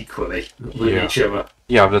almost equally with Yeah. each other.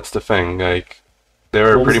 Yeah, that's the thing. Like,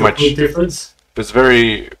 they're What was pretty the much. point difference? It's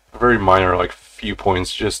very, very minor, like few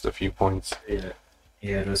points, just a few points. Yeah.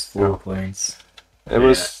 Yeah, it was 4 Yeah. points. It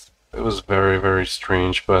was very, very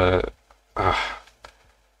strange, but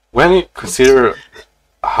when you consider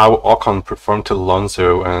how Ocon performed to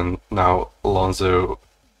Alonso, and now that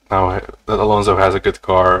Alonso has a good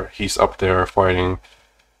car, he's up there fighting.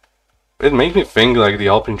 It made me think like the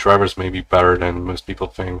Alpine drivers may be better than most people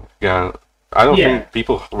think. Yeah, I don't Yeah. think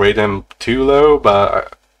people rate them too low,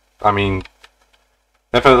 but I mean,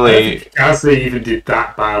 I don't definitely. think Gasly even did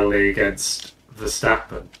that badly against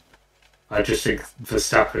Verstappen. I just think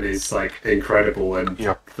Verstappen is like incredible, and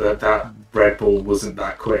Yep. that Red Bull wasn't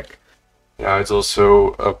that quick. Yeah, it's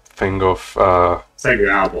also a thing of Same with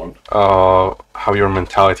Albon. how your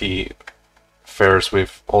mentality fares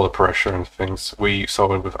with all the pressure and things. We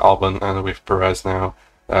saw it with Albon and with Perez now.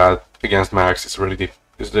 Against Max, it's really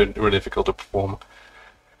difficult to perform.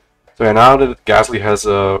 So yeah, now that Gasly has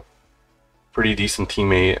a pretty decent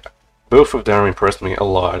teammate, both of them impressed me a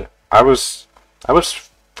lot. I was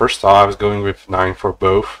first thought I was going with 9 for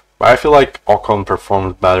both, but I feel like Ocon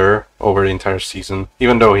performed better over the entire season.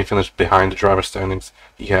 Even though he finished behind the driver standings,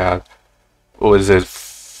 he had, what was it,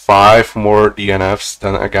 5 more DNFs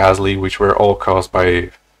than a Gasly, which were all caused by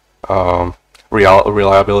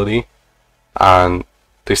reliability, and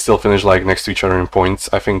they still finished like next to each other in points.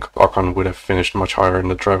 I think Ocon would have finished much higher in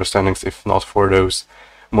the driver standings if not for those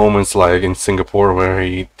moments like in Singapore where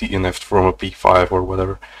he DNF'd from a P5 or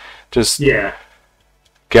whatever. Just Yeah.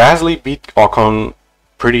 Gasly beat Ocon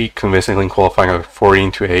pretty convincingly in qualifying at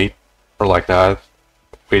 14-8 or like that,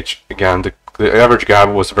 which again the average gap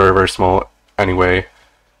was very, very small anyway.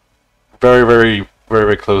 Very, very, very,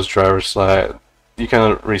 very close drivers. You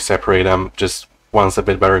cannot really separate them. Just one's a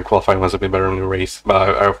bit better in qualifying, one's a bit better in the race.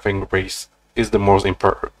 But I think race is the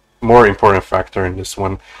more important factor in this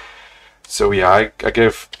one. So yeah, I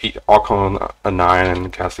give Ocon a 9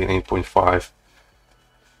 and Gasly an 8.5.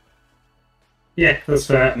 Yeah, that's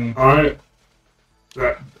fair.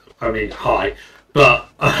 I mean, high, but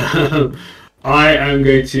I am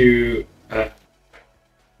going to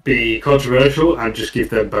be controversial and just give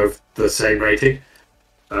them both the same rating,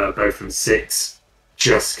 both from 6,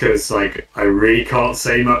 just because like I really can't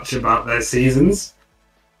say much about their seasons.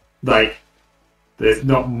 Like, there's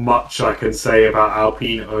not much I can say about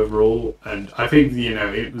Alpine overall, and I think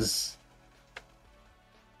it was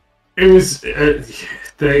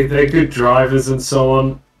they're good drivers and so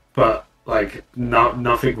on, but like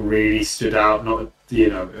nothing really stood out. Not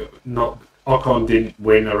Ocon didn't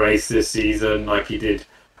win a race this season like he did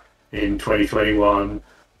in 2021.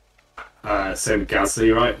 Same with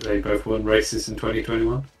Gasly, right? They both won races in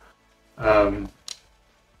 2021.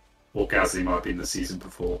 Or Gasly might be in the season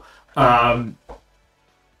before.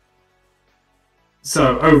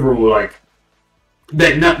 So overall, like,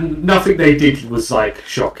 nothing they did was like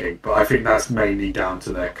shocking, but I think that's mainly down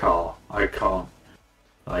to their car. I can't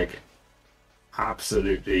like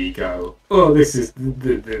absolutely go, oh, this is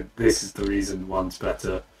the reason one's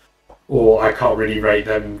better, or I can't really rate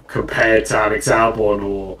them compared to Alex Albon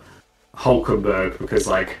or Hulkenberg because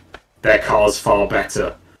like their car's far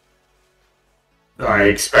better. I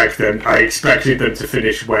expected them to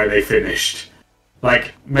finish where they finished.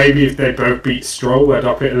 Like maybe if they both beat Stroll, I'd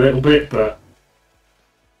up it a little bit, but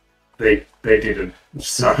they didn't.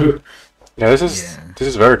 So Yeah, this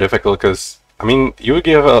is very difficult because I mean you would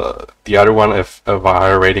give the other one a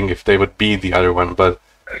higher rating if they would be the other one, but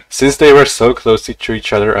since they were so close to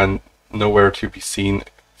each other and nowhere to be seen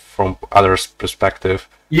from others' perspective.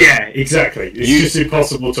 Yeah, exactly. It's just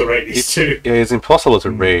impossible to rate these two. Yeah, it's impossible to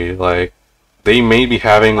rate. Like they may be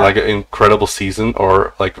having like an incredible season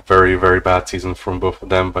or like a very very bad season from both of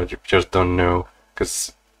them, but you just don't know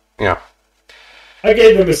because yeah. I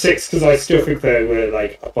gave them a 6 because I still think they were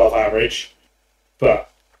like above average,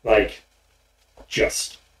 but like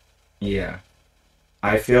just. Yeah.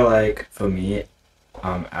 I feel like for me,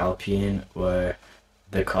 Alpine were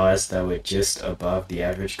the cars that were just above the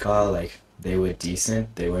average car. Like they were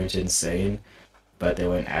decent, they weren't insane, but they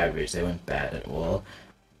weren't average, they weren't bad at all.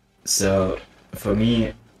 So for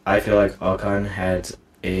me, I feel like Ocon had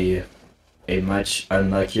a much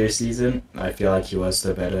unluckier season. I feel like he was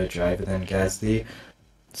the better driver than Gasly.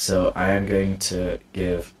 So I am going to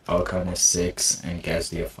give Ocon a 6 and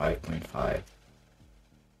Gasly a 5.5.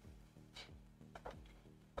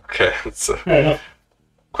 Okay, it's Fair enough.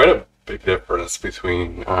 quite a big difference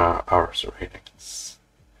between our ratings.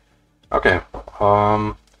 Okay,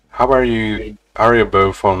 how are you? Are you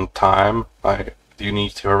both on time? Do you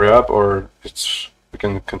need to hurry up, or we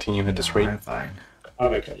can continue at this rate? I'm fine.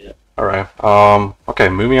 I'm okay, yeah. All right. Okay,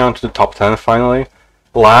 moving on to the top 10 finally.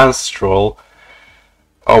 Lance Stroll.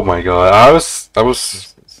 Oh my God, I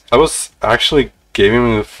was actually giving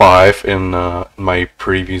him a 5 in my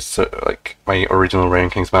previous like my original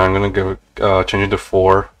rankings, but I'm gonna go change it to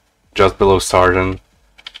 4, just below Sargent.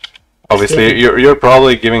 Obviously, you're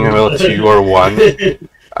probably giving him a 2 or 1, and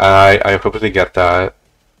I completely get that.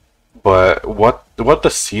 But what the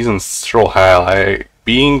season Stroll had,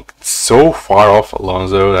 being so far off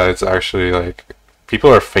Alonso that it's actually like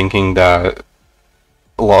people are thinking that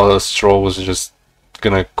a lot of Stroll was just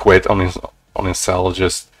gonna quit on his cell,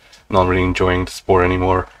 just not really enjoying the sport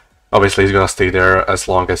anymore. Obviously, he's gonna stay there as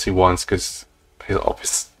long as he wants because he's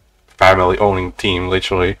his family owning team,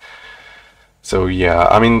 literally. So yeah,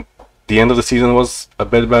 I mean, the end of the season was a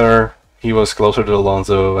bit better. He was closer to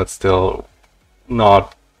Alonso, but still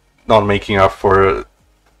not making up for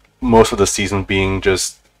most of the season being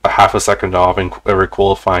just a half a second off in every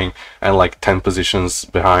qualifying and like 10 positions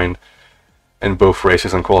behind in both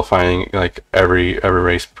races and qualifying, like every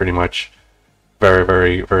race pretty much. Very,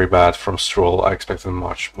 very, very bad from Stroll. I expected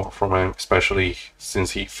much more from him, especially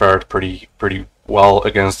since he fared pretty well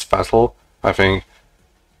against Vettel. I think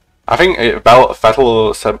about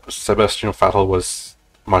Vettel, Sebastian Vettel was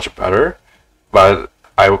much better, but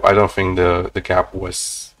I don't think the gap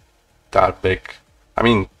was that big. I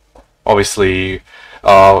mean, obviously,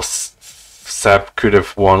 Seb could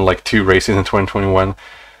have won like 2 races in 2021,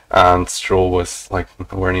 and Stroll was like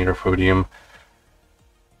nowhere near the podium.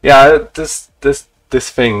 Yeah, this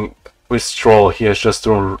thing with Stroll, he has just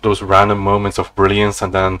those random moments of brilliance,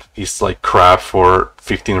 and then he's like crap for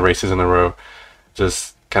 15 races in a row.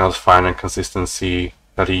 Just cannot find a consistency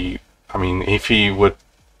that I mean, if he would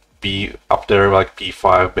be up there like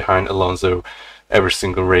P5 behind Alonso every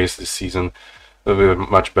single race this season, it would be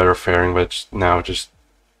much better faring. But now, just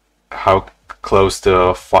how close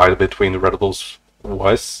the fight between the Red Bulls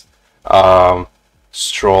was,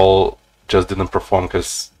 Stroll just didn't perform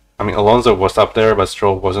because, I mean, Alonso was up there, but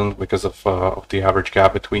Stroll wasn't because of the average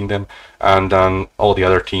gap between them. And then all the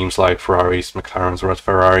other teams like Ferraris, McLarens, Red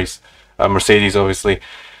Ferraris, Mercedes obviously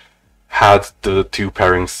had the 2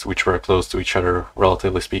 pairings which were close to each other,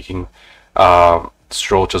 relatively speaking.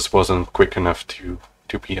 Stroll just wasn't quick enough to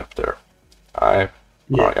be up there.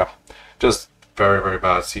 Yeah, just very, very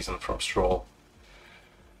bad season from Stroll.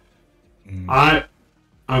 I'm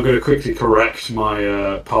going to quickly correct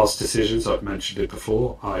my past decisions. I've mentioned it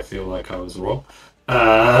before. I feel like I was wrong.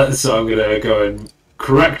 So I'm going to go and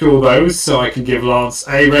correct all those so I can give Lance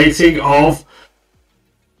a rating of...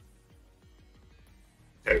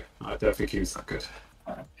 Okay, I don't think he was that good.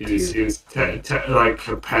 He was like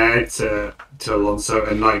compared to Alonso,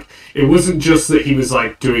 and like it wasn't just that he was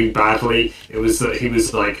like doing badly, it was that he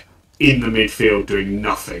was like in the midfield doing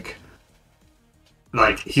nothing.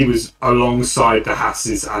 Like he was alongside the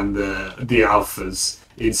Hasses and the Alphas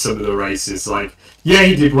in some of the races. Like, yeah,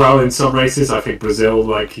 he did well in some races. I think Brazil,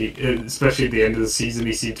 like, especially at the end of the season,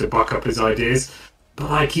 he seemed to buck up his ideas. But,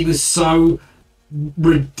 like, he was so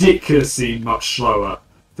ridiculously much slower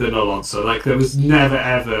than Alonso. Like, there was never,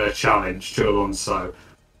 ever a challenge to Alonso.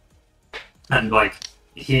 And, like,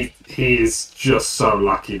 he is just so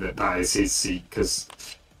lucky that that is his seat, because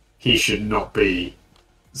he should not be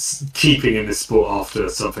keeping in the sport after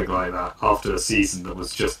something like that, after a season that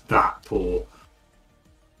was just that poor.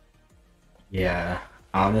 Yeah,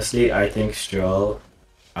 honestly, I think Stroll,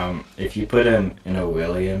 if you put him in a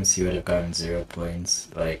Williams, he would have gotten 0 points.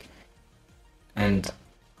 Like, and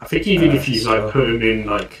I think even if you like put him in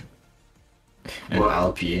like an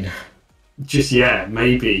Alpine, just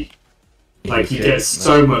maybe like he gets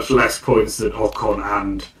so much less points than Ocon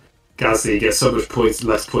and Gasly. He gets so much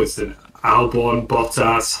less points than Albon,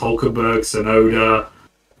 Bottas, Hulkenberg, Tsunoda.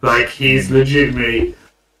 Like, he's legitimately,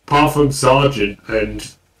 apart from Sargent,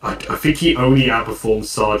 and I think he only outperformed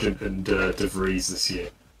Sargent and De Vries this year.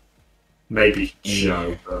 Maybe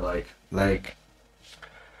Zhou, but like,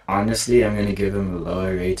 honestly, I'm gonna give him a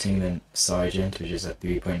lower rating than Sargent, which is a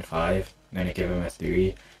 3.5. I'm gonna give him a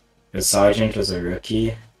 3. Because Sargent was a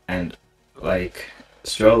rookie, and like,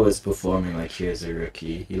 Stroll was performing like he was a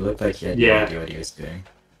rookie. He looked like he had no idea what he was doing.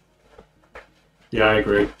 Yeah, I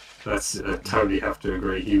agree. I totally have to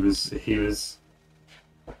agree. He was.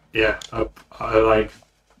 Yeah, I like.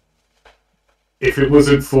 If it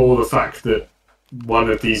wasn't for the fact that one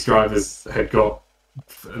of these drivers had got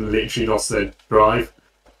literally lost their drive,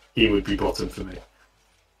 he would be bottom for me.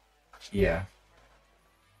 Yeah.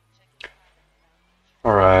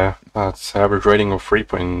 Alright, that's average rating of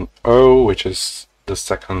 3.0, which is the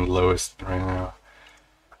second lowest right now.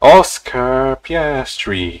 Oscar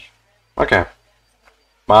Piastri. Okay.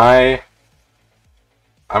 I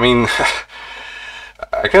mean,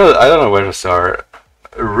 I don't know where to start.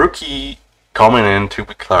 Rookie coming into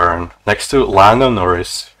McLaren next to Lando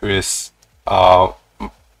Norris, who is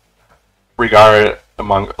regarded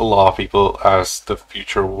among a lot of people as the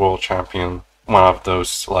future world champion. One of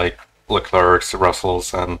those like Leclerc's,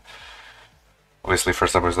 Russells, and obviously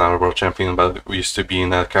Verstappen is now a world champion, but we used to be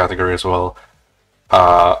in that category as well.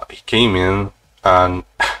 He came in and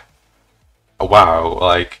wow,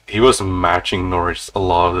 like, he was matching Norris a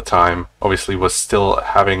lot of the time. Obviously was still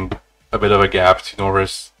having a bit of a gap to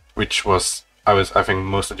Norris, which was, I think,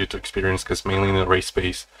 mostly due to experience, because mainly in the race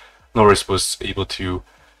space, Norris was able to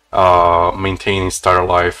maintain his starter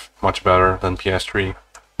life much better than Piastri.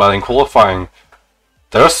 But in qualifying,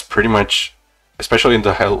 there was pretty much, especially in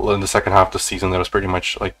the second half of the season, there was pretty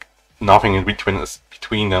much like nothing in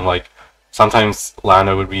between them. Like, sometimes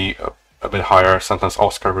Lando would be a bit higher, sometimes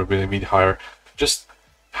Oscar would be a bit higher. Just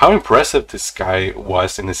how impressive this guy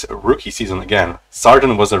was in his rookie season again.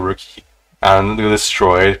 Sargent was a rookie and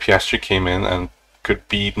destroyed. Piastri came in and could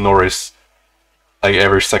beat Norris like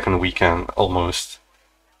every second weekend almost.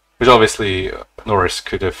 Which obviously Norris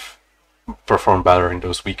could have performed better in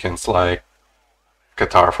those weekends, like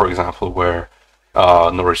Qatar, for example, where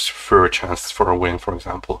Norris threw a chance for a win, for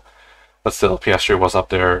example. But still, Piastri was up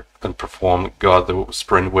there and performed, got the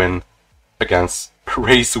sprint win against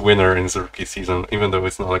race winner in his rookie season, even though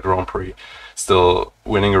it's not a Grand Prix. Still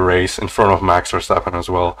winning a race in front of Max Verstappen as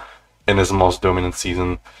well in his most dominant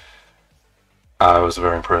season. It was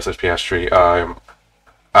very impressive, Piastri. I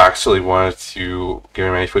actually wanted to give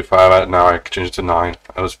him 8.5, now I changed it to 9.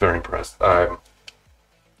 I was very impressed. There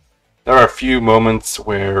are a few moments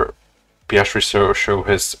where Piastri show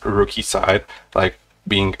his rookie side, like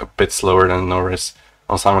being a bit slower than Norris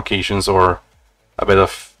on some occasions, or a bit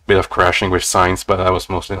of crashing with Sainz, but that was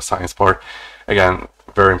mostly the Sainz part. Again,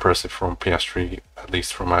 very impressive from Piastri, at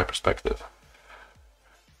least from my perspective.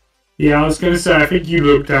 Yeah, I was going to say, I think you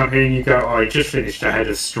look down here and you go, oh, he just finished ahead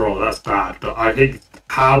of Stroll, that's bad. But I think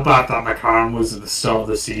how bad that McLaren was at the start of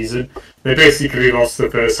the season, they basically lost the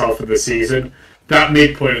first half of the season. That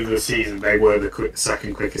midpoint of the season, they were the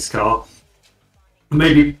second quickest car.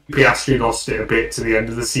 Maybe Piastri lost it a bit to the end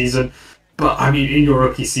of the season. But, I mean, in your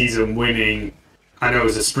rookie season, winning, I know it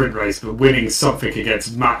was a sprint race, but winning something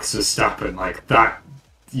against Max Verstappen, like that,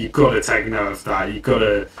 you've got to take note of that. You've got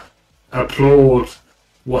to applaud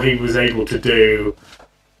what he was able to do.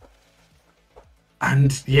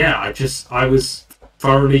 And yeah, I was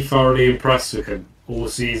thoroughly impressed with him all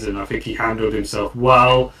season. I think he handled himself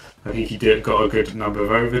well. I think he got a good number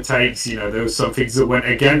of overtakes. You know, there was some things that went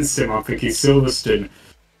against him. I'm thinking Silverstone.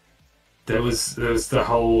 There was the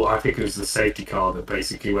whole, I think it was the safety car that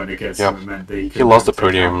basically went against him and meant that he lost the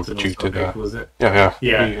podium due to that. Was it? Yeah.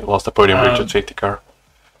 He lost the podium due to the safety car.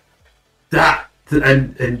 That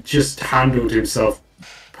and just handled himself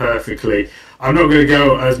perfectly. I'm not going to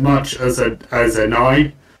go as much as a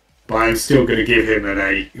 9, but I'm still going to give him an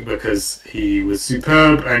 8 because he was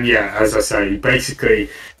superb. And yeah, as I say, basically,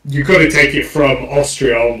 you've got to take it from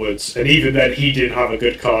Austria onwards. And even then, he didn't have a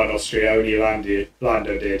good car in Austria, only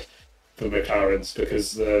Lando did for McLaren's,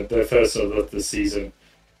 because the first of the season,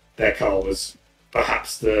 their car was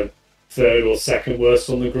perhaps the third or second worst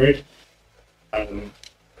on the grid.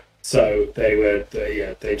 So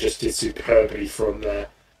they just did superbly from there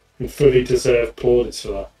and fully deserved plaudits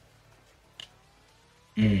for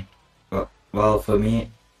that. Well, for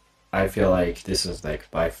me, I feel like this was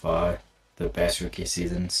like by far the best rookie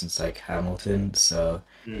season since like Hamilton. So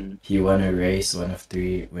he won a race, one of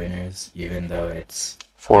 3 winners, even though it's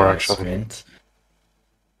 4 a actually. sprint.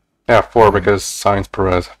 Yeah, 4 because Sainz,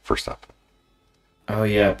 Perez, Verstappen. Oh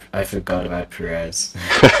yeah, I forgot about Perez.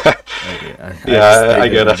 Okay, I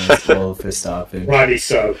get it. Verstappen. Rightly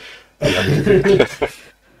so.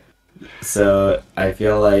 So I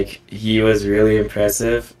feel like he was really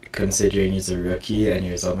impressive considering he's a rookie and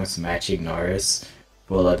he was almost matching Norris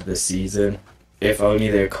for a lot of the season. If only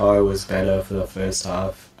their car was better for the first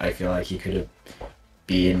half, I feel like he could have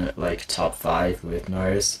been like top 5 with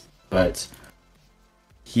Norris. But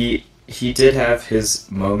he did have his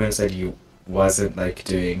moments that he wasn't like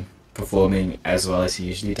performing as well as he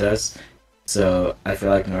usually does. So I feel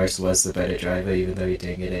like Norris was the better driver even though he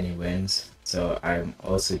didn't get any wins. So I'm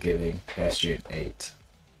also giving Piastri an 8.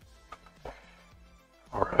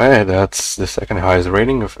 Alright, that's the second highest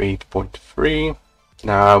rating of 8.3.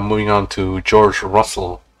 Now moving on to George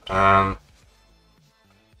Russell.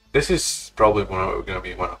 This is probably going to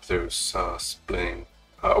be one of those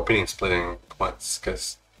opinion splitting points,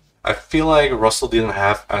 because I feel like Russell didn't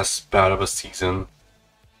have as bad of a season.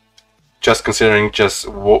 Just considering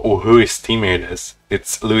who his teammate is.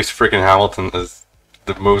 It's Lewis freaking Hamilton is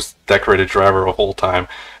the most decorated driver of all time,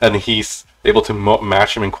 and he's able to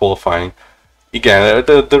match him in qualifying. Again,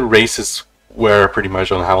 the races were pretty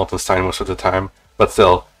much on Hamilton's side most of the time, but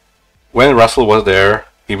still, when Russell was there,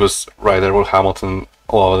 he was right there with Hamilton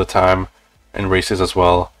a lot of the time in races as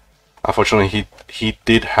well. Unfortunately, he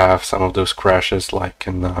did have some of those crashes, like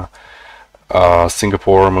in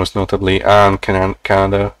Singapore most notably, and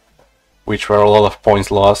Canada, which were a lot of points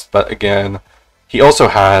lost. But again, he also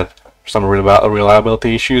had some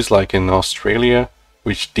reliability issues, like in Australia,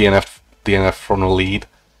 which DNF from the lead.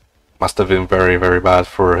 Must have been very, very bad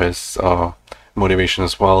for his motivation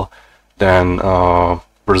as well. Then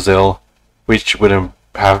Brazil, which wouldn't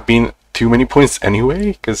have been too many points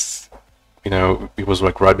anyway, because he was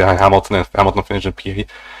like right behind Hamilton, and Hamilton finished in P8.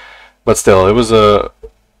 But still, it was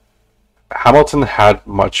Hamilton had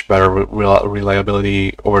much better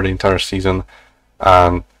reliability over the entire season,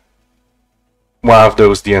 and one of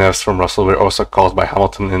those DNFs from Russell were also caused by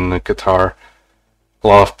Hamilton in Qatar. A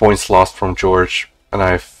lot of points lost from George, and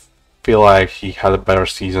I feel like he had a better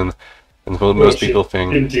season than most people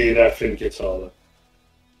think. In DNF in Qatar.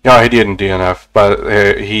 Yeah, he did in DNF,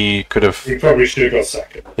 but he could have. He probably should have got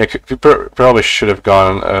second. Yeah, he probably should have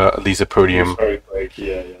gotten at least a podium. Very quick,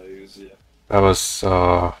 yeah. He was, yeah. That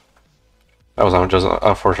was just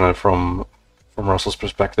unfortunate from Russell's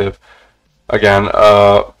perspective. Again,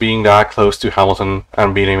 being that close to Hamilton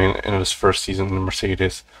and beating him in his first season in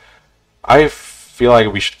Mercedes, I feel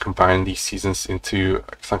like we should combine these seasons into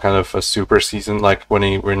some kind of a super season, like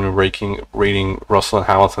when we're rating Russell and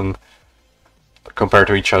Hamilton compared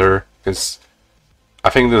to each other, because I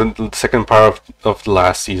think the second part of the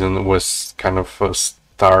last season was kind of a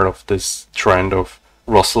start of this trend of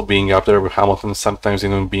Russell being up there with Hamilton, sometimes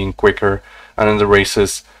even being quicker, and in the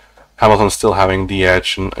races, Hamilton still having the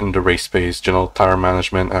edge in the race pace, general tire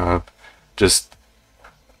management, and just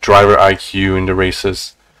driver IQ in the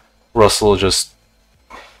races. Russell just,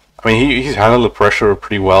 he's handled the pressure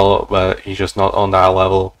pretty well, but he's just not on that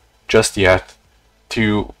level just yet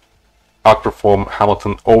to outperform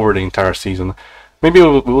Hamilton over the entire season. Maybe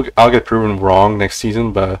I'll get proven wrong next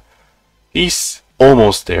season, but he's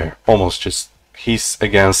almost there. He's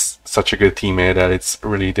against such a good teammate that it's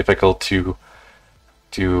really difficult to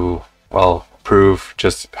prove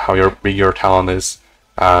just how big your talent is.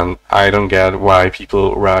 And I don't get why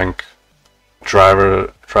people rank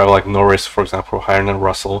driver like Norris, for example, higher than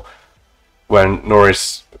Russell, when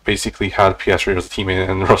Norris basically had Piastri as a teammate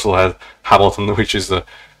and Russell had Hamilton, which is a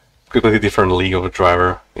completely different league of a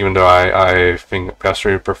driver. Even though I think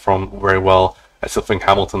Piastri performed very well, I still think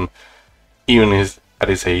Hamilton, even at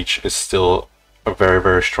his age, is still a very,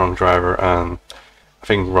 very strong driver, and I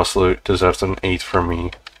think Russell deserves an 8 from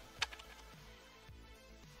me.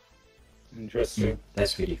 Interesting.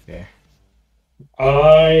 That's pretty fair.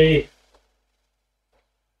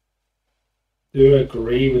 do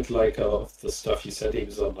agree with like a lot of the stuff you said. He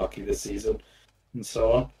was unlucky this season and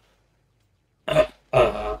so on.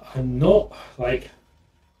 I'm not like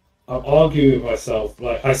I'm arguing with myself.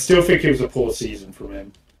 Like I still think it was a poor season from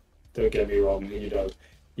him. Don't get me wrong.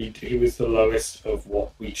 He was the lowest of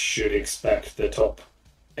what we should expect the top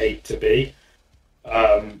 8 to be.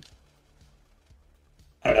 And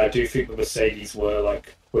I do think the Mercedes were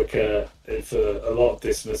like quicker for a lot of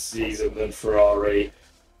this season than Ferrari,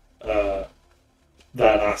 than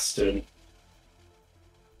Aston.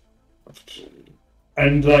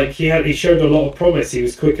 And like he showed a lot of promise. He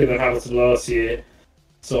was quicker than Hamilton last year,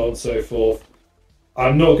 so on and so forth.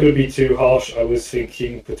 I'm not going to be too harsh. I was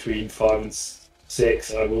thinking between 5 and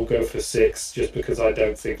 6. I will go for 6 just because I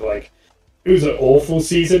don't think like it was an awful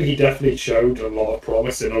season. He definitely showed a lot of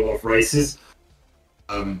promise in a lot of races.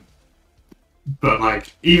 But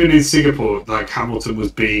like even in Singapore, like Hamilton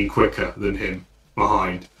was being quicker than him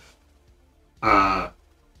behind, and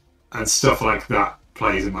stuff like that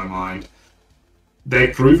plays in my mind.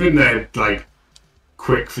 They've proven they're like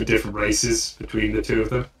quick for different races between the two of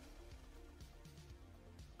them.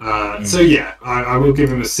 So yeah, I will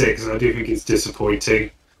give him a 6. I do think it's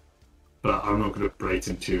disappointing, but I'm not going to rate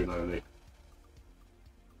him too lowly.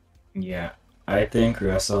 Yeah, I think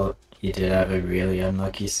Russell, he did have a really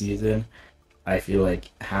unlucky season. I feel like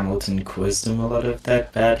Hamilton caused him a lot of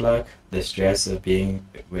that bad luck, the stress of being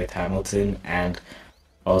with Hamilton, and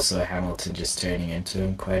also Hamilton just turning into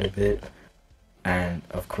him quite a bit. And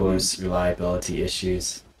of course, reliability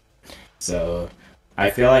issues. So I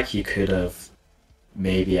feel like he could have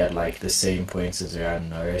maybe at like the same points as around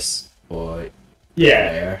Norris or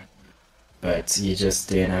Blair, but he just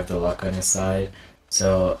didn't have the luck on his side.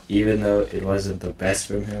 So even though it wasn't the best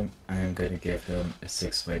from him, I'm going to give him a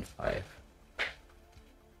 6.5.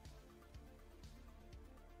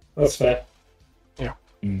 That's fair. Yeah.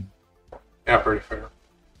 Mm. Yeah, pretty fair.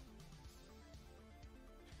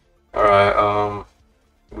 Alright,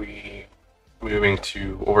 we moving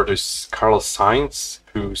to over to Carlos Sainz,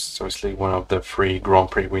 who's obviously one of the 3 Grand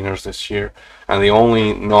Prix winners this year, and the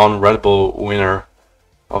only non-Red Bull winner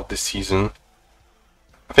of the season.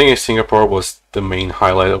 I think Singapore was the main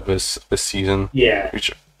highlight of this season. Yeah.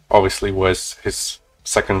 Which obviously was his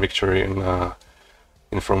second victory in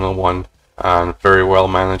Formula One, and very well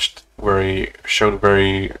managed. Showed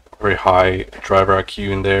very high driver IQ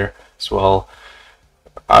in there as well.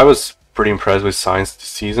 I was pretty impressed with Sainz this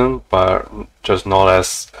season, but just not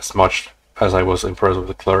as much as I was impressed with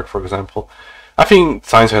Leclerc, for example. I think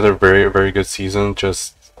Sainz had a very good season,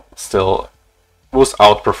 just still was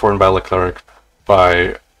outperformed by Leclerc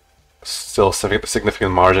by still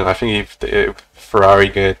significant margin. I think if Ferrari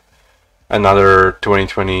get another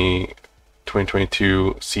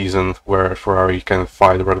 2022 season where Ferrari can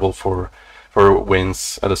fight Red Bull for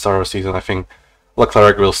wins at the start of the season, I think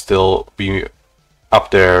Leclerc will still be up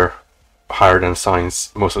there higher than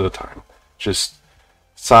Sainz most of the time. Just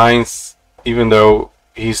Sainz, even though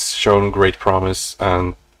he's shown great promise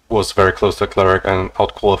and was very close to Leclerc and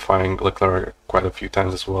out-qualifying Leclerc quite a few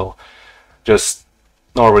times as well, just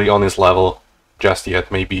not really on his level just yet.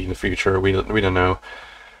 Maybe in the future, we don't know.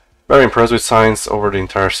 Very impressed with Sainz over the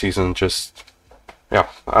entire season. Just yeah,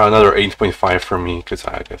 another 8.5 for me because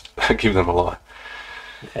I give them a lot.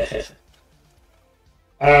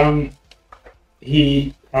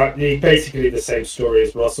 He basically the same story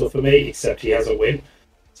as Russell for me, except he has a win,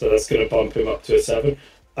 so that's going to bump him up to a 7.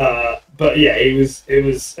 But yeah, it was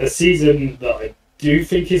a season that I do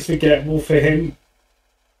think is forgettable for him.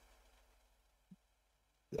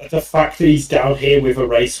 The fact that he's down here with a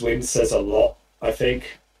race win says a lot, I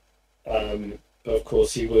think. Of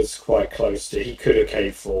course, he was quite close to. He could have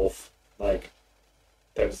came 4th. Like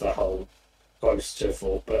there was that whole close to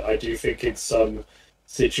 4th, but I do think in some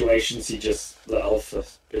situations he just let off.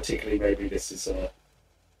 Particularly, maybe this is a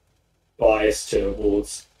bias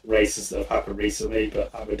towards races that have happened recently,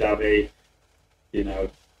 but Abu Dhabi,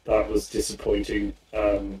 that was disappointing.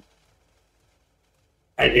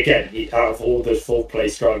 And again, out of all the 4th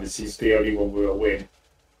place drivers, he's the only one with a win,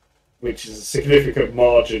 which is a significant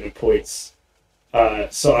margin of points.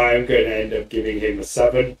 So I'm going to end up giving him a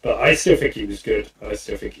 7, but I still think he was good. I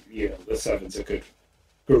still think the 7's a good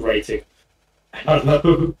rating.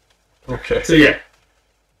 Okay. So yeah.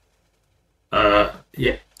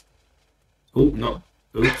 Yeah. Oh no!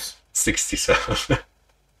 Oops. 67.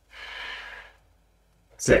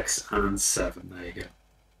 6 and 7.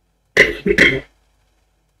 There you go.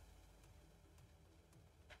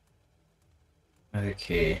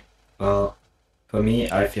 Okay, well, for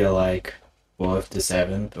me, I feel like both the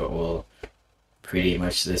 7th are all pretty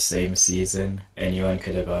much the same season. Anyone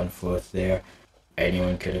could have gone 4th there.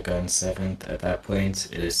 anyone could have gone seventh at that point.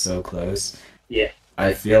 It is so close. Yeah.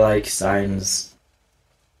 I feel like Sainz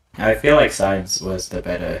was the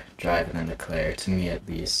better driver than Leclerc, to me at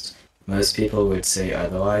least. Most people would say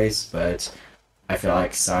otherwise, but I feel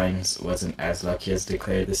like Sainz wasn't as lucky as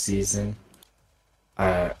Leclerc this season.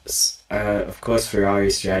 Of course,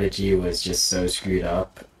 Ferrari's strategy was just so screwed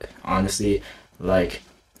up. Honestly, like,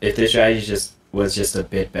 if the strategy was just a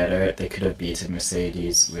bit better, they could have beaten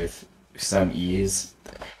Mercedes with some ease.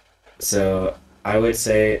 So I would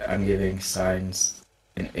say I'm giving Sainz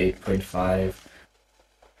an 8.5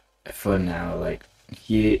 for now. Like,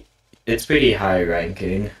 it's pretty high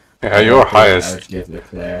ranking. Yeah, your I highest. would give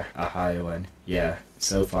Leclerc a high one. Yeah,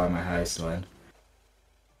 so far my highest one.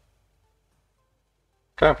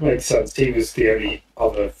 Okay. Makes sense. He was the only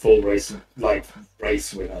other full race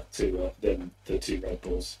winner to than the two Red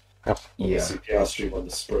Bulls. Yep. Yeah. Obviously, Piastri won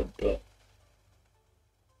the sprint, but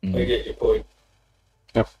I Mm. get your point.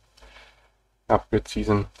 Yep, good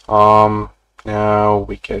season. Now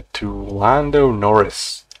we get to Lando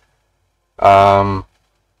Norris.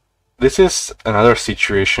 This is another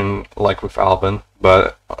situation like with Albon,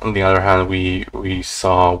 but on the other hand, we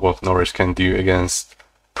saw what Norris can do against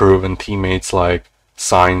proven teammates like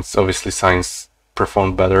Sainz. Obviously, Sainz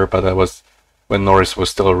performed better, but that was when Norris was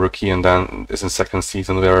still a rookie, and then in second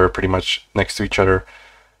season they were pretty much next to each other.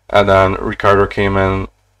 And then Ricardo came in,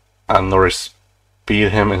 and Norris beat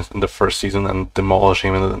him in the first season and demolished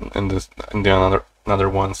him in the another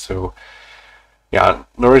one. So yeah,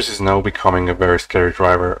 Norris is now becoming a very scary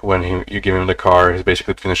driver. When you give him the car, he's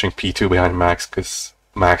basically finishing P2 behind Max, because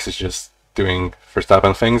Max is just doing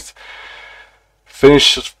Verstappen things.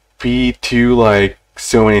 Finished P2 like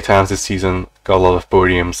so many times this season, got a lot of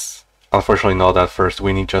podiums. Unfortunately, not that first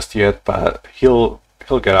winning just yet, but he'll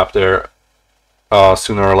get up there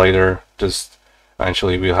sooner or later. Just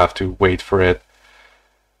eventually, we'll have to wait for it.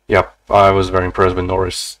 Yep, I was very impressed with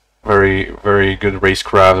Norris. Very, very good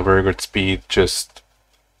racecraft, very good speed. Just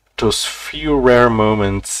those few rare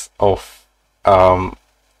moments of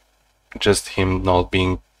just him not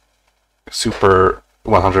being super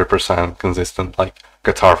 100% consistent, like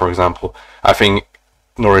Qatar, for example. I think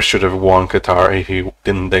Norris should have won Qatar if he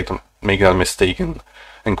didn't make that mistake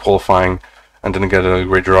in qualifying and didn't get a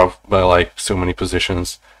grid drop by like so many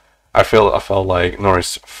positions. I felt like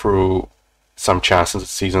Norris threw some chances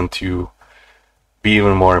this season to be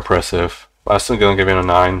even more impressive. But I'm still gonna give him a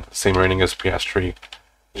 9, same rating as Piastri.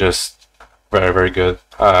 Just very, very good.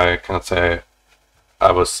 I cannot say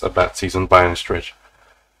that was a bad season by any stretch.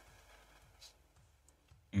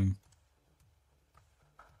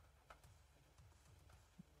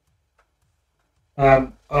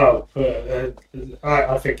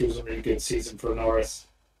 I think it was a really good season for Norris.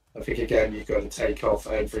 I think again you've got to take off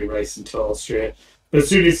every race until Austria. But as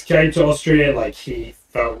soon as he came to Austria, like he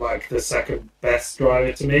felt like the second best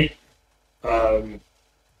driver to me.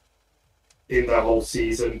 In the whole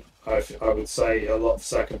season, I would say a lot of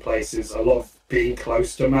second places, a lot of being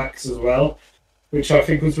close to Max as well, which I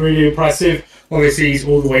think was really impressive. Obviously, he's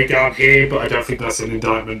all the way down here, but I don't think that's an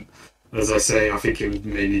indictment. As I say, I think it was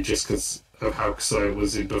mainly just because of how slow it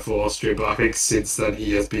was in before Austria, but I think since then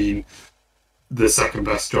he has been the second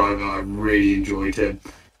best driver. I really enjoyed him.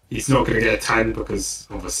 He's not going to get a 10 because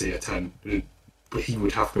obviously a 10, he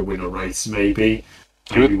would have to win a race maybe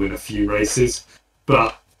win a few races,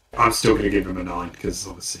 but I'm still going to give him a 9 because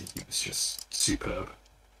obviously he was just superb.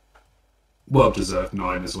 Well deserved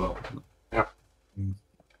 9 as well. Yeah.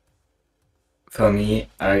 For me,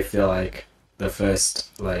 I feel like the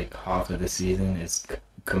first like half of the season is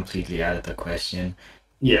completely out of the question.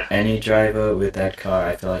 Yeah. Any driver with that car,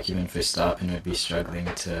 I feel like even Verstappen would be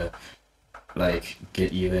struggling to like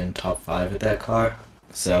get even top 5 with that car.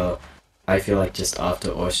 So I feel like just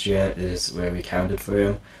after Austria is where we counted for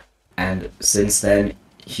him, and since then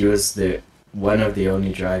he was one of the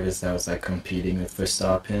only drivers that was like competing with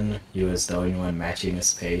Verstappen. He was the only one matching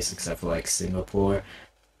his pace except for like Singapore.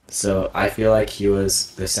 So I feel like he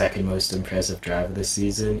was the second most impressive driver this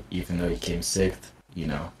season, even though he came 6th. You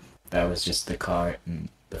know, that was just the car in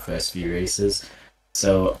the first few races.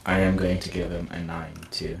 So I am going to give him a 9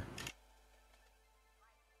 too.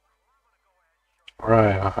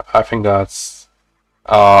 Right, I think that's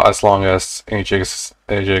as long as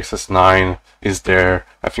AJX's 9 is there,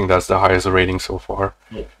 I think that's the highest rating so far.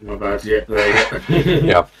 Oh, not bad. Yeah, there you go.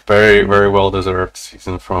 Yeah, very, very well deserved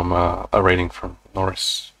season from a rating from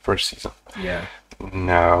Norris first season. Yeah.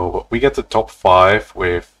 Now we get the top 5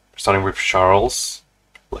 with starting with Charles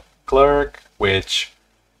Leclerc, which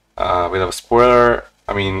we have a spoiler.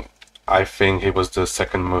 I mean, I think he was the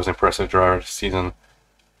second most impressive driver this season.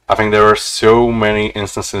 I think there were so many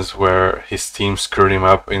instances where his team screwed him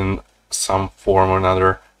up in some form or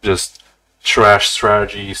another. Just trash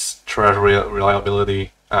strategies, trash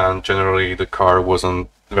reliability, and generally the car wasn't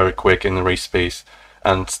very quick in the race space.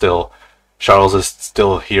 And still, Charles is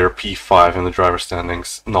still here, P5 in the driver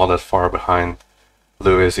standings, not that far behind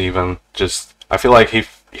Lewis even. Just, I feel like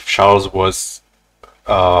if Charles was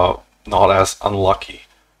not as unlucky,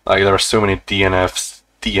 like there are so many DNFs,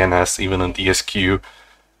 DNS, even in DSQ,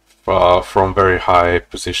 from very high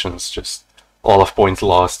positions, just a lot of points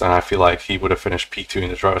lost, and I feel like he would have finished P2 in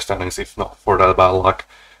the driver standings if not for that bad luck.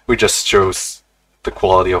 We just shows the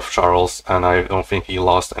quality of Charles, and I don't think he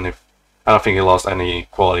lost any. I don't think he lost any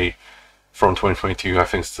quality from 2022. I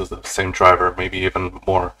think it's still the same driver, maybe even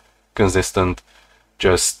more consistent.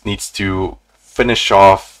 Just needs to finish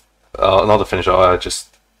off, not finish off,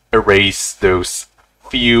 just erase those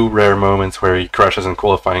few rare moments where he crashes in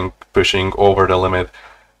qualifying, pushing over the limit.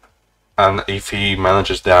 And if he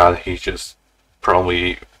manages that, he's just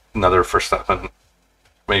probably another Verstappen,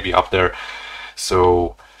 maybe up there.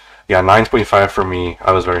 So yeah, 9.5 for me.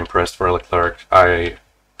 I was very impressed for Leclerc. I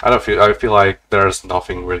feel like there's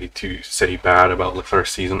nothing really to say bad about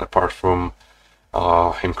Leclerc's season apart from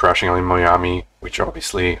him crashing in Miami, which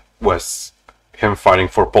obviously was him fighting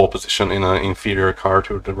for pole position in an inferior car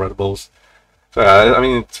to the Red Bulls. So I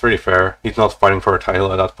mean, it's pretty fair. He's not fighting for a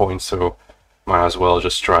title at that point, so might as well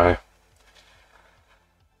just try.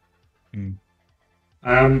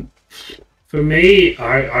 For me,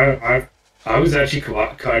 I was actually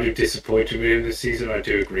kind of disappointed with him this season. I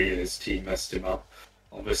do agree that his team messed him up,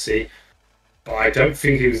 obviously, but I don't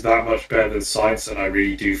think he was that much better than Sainz, and I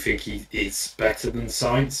really do think he is better than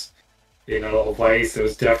Sainz in a lot of ways. There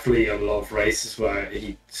was definitely a lot of races where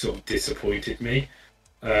he sort of disappointed me.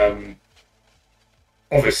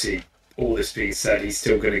 Obviously, all this being said, he's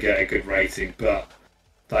still going to get a good rating, but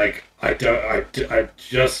like I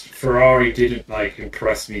just Ferrari didn't like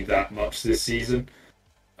impress me that much this season.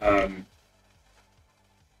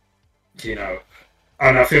 You know,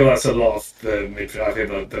 and I feel that's a lot of the midfield. I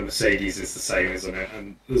think the Mercedes is the same, isn't it?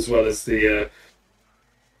 And as well as the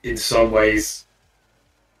in some ways,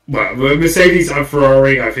 well, the Mercedes and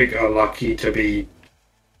Ferrari, I think, are lucky to be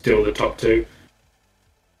still the top two.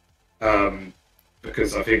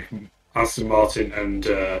 Because I think Aston Martin and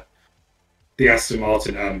the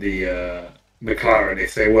McLaren,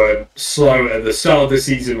 if they weren't slow at the start of the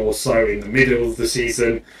season or slow in the middle of the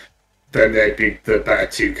season, then they'd be the better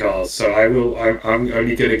two cars. So I'm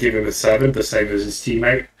only going to give him a 7, the same as his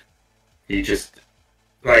teammate. He just,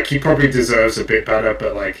 like, he probably deserves a bit better,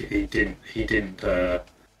 but like he didn't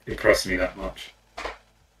impress me that much.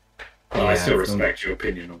 But I still respect your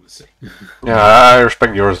opinion, obviously. Yeah, I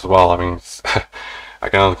respect yours as well. I mean, I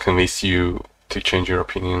cannot convince you to change your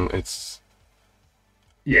opinion.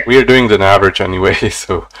 We are doing the average anyway,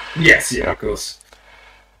 so yes, yeah, of course.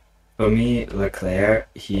 For me, Leclerc,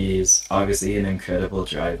 he's obviously an incredible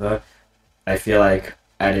driver. I feel like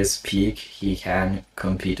at his peak, he can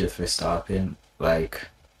compete with Verstappen, like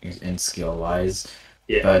in skill-wise.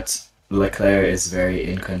 Yeah. But Leclerc is very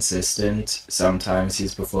inconsistent. Sometimes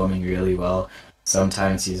he's performing really well,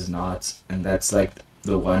 sometimes he's not, and that's like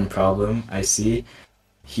the one problem I see.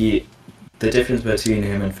 The difference between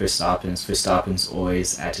him and Verstappen's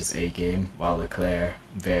always at his A game, while Leclerc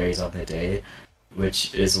varies on the day,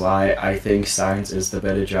 which is why I think Sainz is the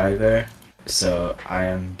better driver. So I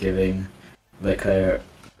am giving Leclerc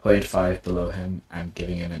 0.5 below him. I'm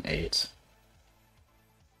giving him an 8.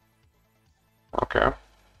 Okay.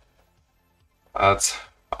 That's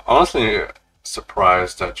honestly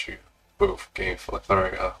surprised that you both gave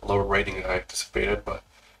Leclerc a lower rating than I anticipated, but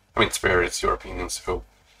I mean, it's fair, it's your opinion, so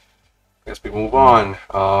I guess we move on.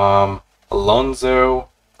 Alonso,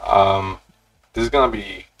 this is gonna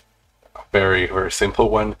be a very, very simple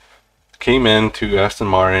one. Came into Aston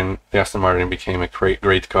Martin. The Aston Martin became a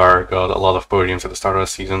great car, got a lot of podiums at the start of the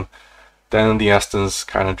season. Then the Astons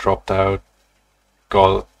kind of dropped out,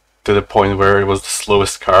 got to the point where it was the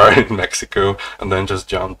slowest car in Mexico, and then just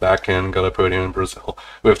jumped back in, got a podium in Brazil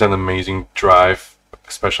with that amazing drive,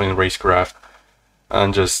 especially in racecraft,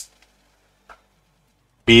 and just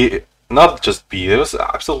it was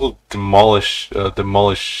absolute demolition.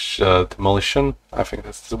 I think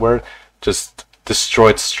that's the word. Just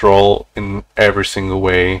destroyed Stroll in every single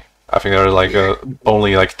way. I think there are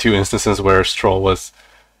only 2 instances where Stroll was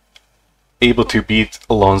able to beat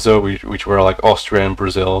Alonso, which were like Austria and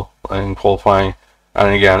Brazil in qualifying,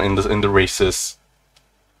 and again in the races.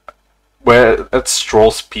 Where at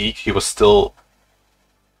Stroll's peak, he was still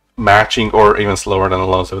matching or even slower than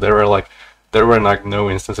Alonso. There were no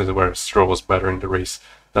instances where Stroll was better in the race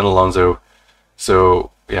than Alonso.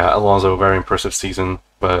 So yeah, Alonso, very impressive season,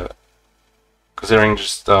 but considering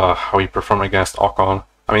just how he performed against Ocon,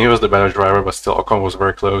 I mean, he was the better driver, but still Ocon was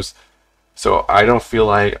very close. So I don't feel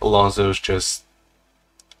like Alonso's just...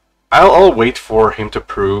 I'll wait for him to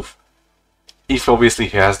prove, if obviously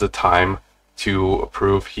he has the time to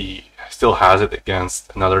prove he still has it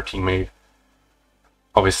against another teammate.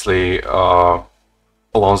 Obviously,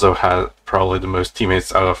 Alonso had probably the most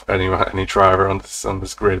teammates out of any driver on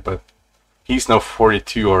this grid, but he's now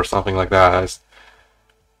 42 or something like that.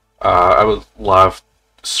 I would love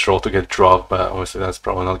Stroll to get dropped, but obviously that's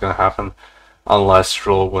probably not going to happen unless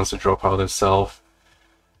Stroll wants to drop out himself.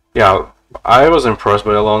 Yeah, I was impressed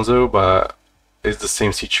by Alonso, but it's the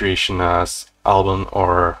same situation as Albon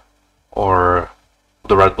or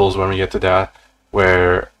the Red Bulls when we get to that,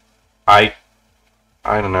 where I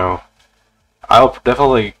don't know. I'll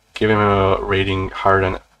definitely give him a rating higher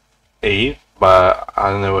than 8, but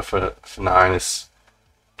I don't know if a 9 is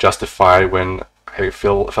justified when I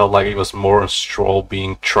felt like it was more Stroll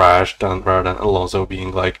being trashed rather than Alonso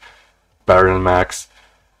being like better than Max.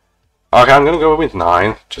 Okay, I'm gonna go with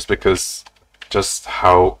 9 just because just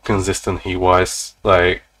how consistent he was,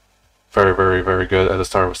 like very, very, very good at the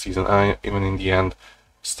start of the season, and even in the end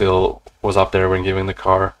still was up there when giving the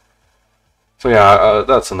car. So yeah,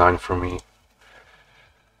 that's a 9 for me.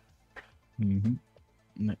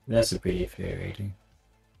 That's a pretty fair rating.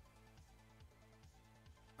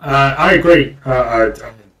 I agree. I'll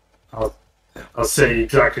say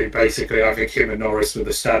exactly. Basically, I think him and Norris were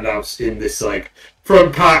the standouts in this like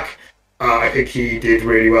front pack. I think he did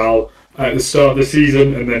really well at the start of the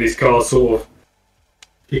season, and then his car sort of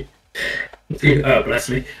bless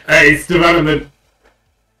me. His development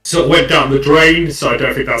sort of went down the drain. So I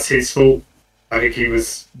don't think that's his fault. I think he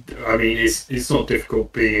was. I mean, it's not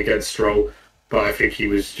difficult being against Stroll, but I think he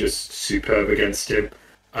was just superb against him.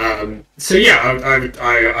 So yeah,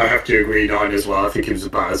 I have to agree 9 as well. I think he was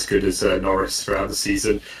about as good as Norris throughout the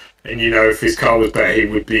season, and you know if his car was better, he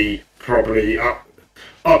would be probably up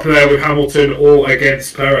there with Hamilton or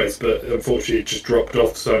against Perez. But unfortunately, it just dropped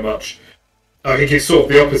off so much. I think it's sort of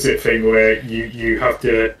the opposite thing where you have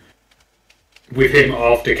to. With him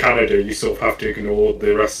after Canada, you sort of have to ignore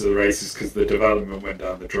the rest of the races because the development went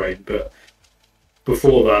down the drain. But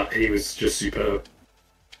before that, he was just superb.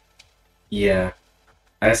 Yeah.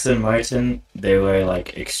 Aston Martin, they were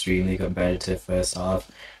like extremely competitive first half.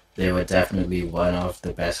 They were definitely one of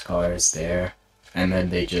the best cars there. And then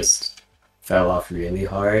they just fell off really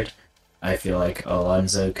hard. I feel like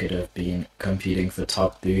Alonso could have been competing for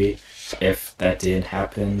top 3 if that didn't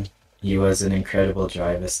happen. He was an incredible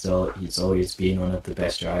driver still. He's always been one of the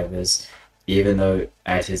best drivers. Even though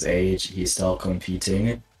at his age, he's still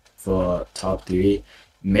competing for top 3.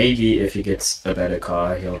 Maybe if he gets a better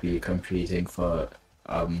car, he'll be competing for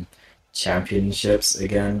championships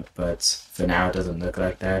again. But for now, it doesn't look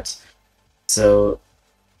like that. So,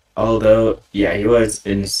 although, yeah, he was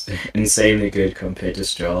insanely good compared to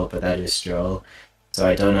Stroll, but that is Stroll. So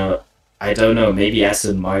I don't know. Maybe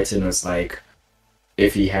Aston Martin was like,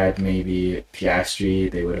 if he had maybe Piastri,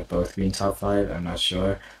 they would have both been top 5. I'm not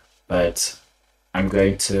sure. But I'm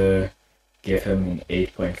going to give him an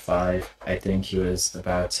 8.5. I think he was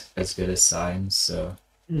about as good as Sainz, so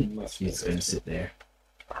he's going to sit there.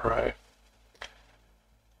 Alright.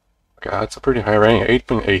 Okay, that's a pretty high rating.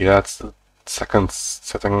 8.8, that's the second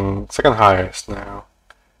highest now.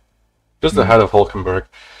 Just ahead of Hulkenberg.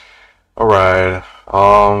 Alright,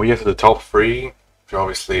 we get to the top 3, which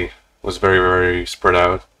obviously was very, very spread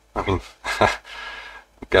out. I mean,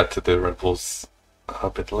 got to the Red Bulls a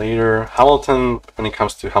bit later. Hamilton, when it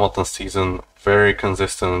comes to Hamilton's season, very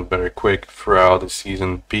consistent, very quick throughout the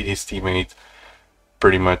season, beat his teammate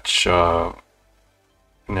pretty much in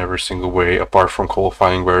every single way, apart from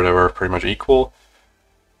qualifying where they were pretty much equal,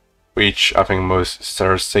 which I think most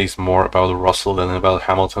says more about Russell than about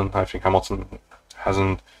Hamilton. I think Hamilton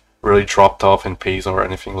hasn't really dropped off in pace or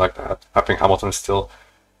anything like that. I think Hamilton is still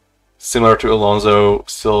similar to Alonso,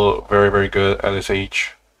 still very, very good at his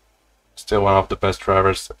age. Still one of the best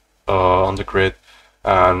drivers on the grid,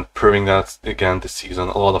 and proving that again this season.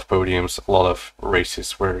 A lot of podiums, a lot of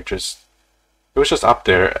races where it was just up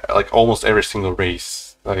there, like almost every single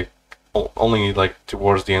race. Like only like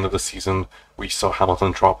towards the end of the season we saw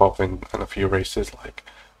Hamilton drop off in a few races like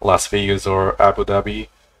Las Vegas or Abu Dhabi.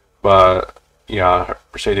 But yeah,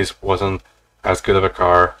 Mercedes wasn't as good of a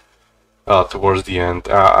car towards the end,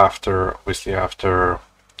 after USA,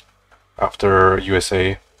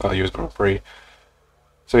 US Grand Prix.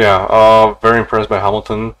 So yeah, very impressed by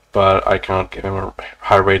Hamilton, but I cannot give him a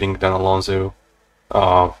higher rating than Alonso.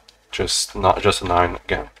 Just a 9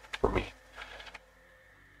 again for me.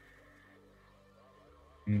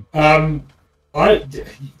 Mm. I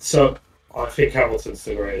so I think Hamilton's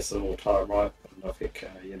the greatest of all time, right? And I think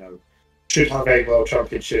should have 8 world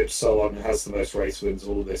championships. So on has the most race wins.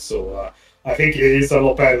 All this, so I think it is a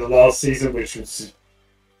lot better than last season, which was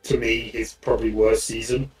to me his probably worst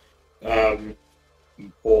season, um,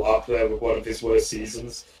 or up there with one of his worst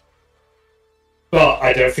seasons. But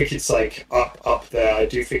I don't think it's like up there. I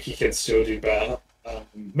do think he can still do better.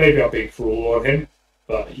 Maybe I'm being cruel on him,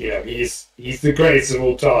 but he's the greatest of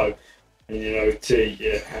all time. And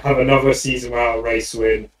to have another season without a race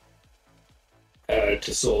win,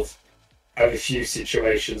 to sort of have a few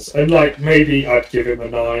situations, and like maybe I'd give him a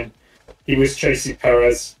 9. He was chasing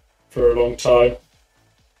Perez for a long time.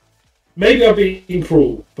 Maybe I'm being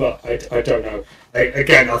cruel, but I don't know.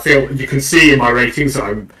 Again, I feel you can see in my ratings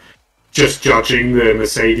I'm just judging the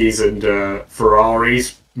Mercedes and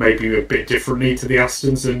Ferraris maybe a bit differently to the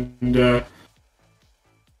Astons and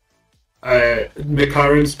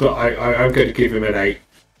McLarens, but I'm going to give him an 8.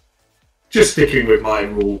 Just sticking with my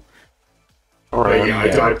rule. All But right.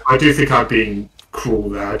 yeah, I do think I'm being cruel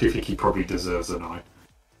there. I do think he probably deserves a 9.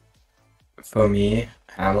 For me,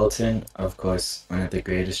 Hamilton, of course, one of the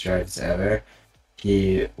greatest drivers ever.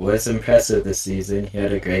 He was impressive this season. He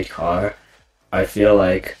had a great car. I feel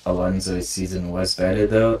like Alonso's season was better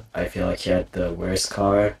though. I feel like he had the worst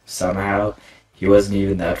car somehow. He wasn't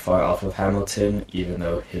even that far off of Hamilton, even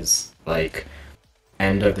though his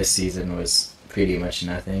end of the season was pretty much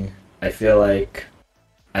nothing. I feel like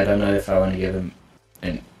I don't know if I want to give him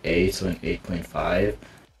an 8 or an 8.5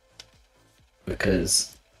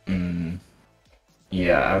 because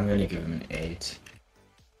yeah, I'm gonna give him an 8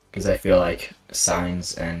 because I feel like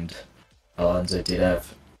Sainz and Alonso did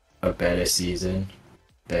have a better season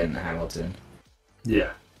than Hamilton.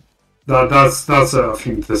 Yeah, that's I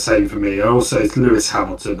think the same for me. Also, it's Lewis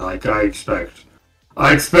Hamilton. Like I expect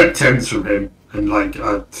 10s from him, and like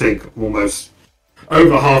I think almost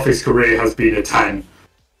over half his career has been a 10.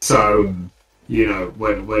 So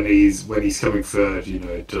when he's coming third,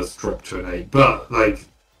 it does drop to an 8. But like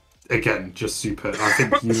again, just super. I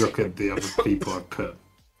think you look at the other people I put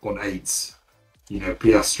on 8s.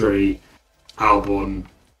 Piastri, Albon.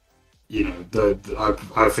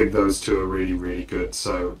 I think those two are really, really good.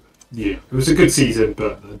 So yeah, it was a good season,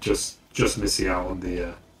 but just missing out on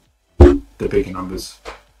the big numbers.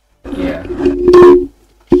 Yeah.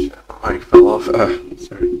 Mike fell off.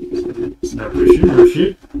 Sorry. No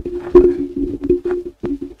issue.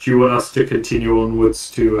 Do you want us to continue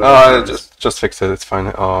onwards to? Just fix it. It's fine.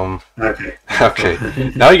 Okay. Okay.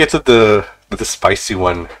 Now you get to the spicy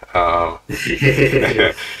one.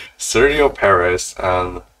 Sergio Perez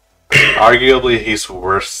and arguably his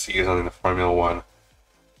worst season in the Formula One.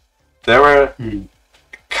 There were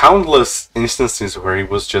countless instances where he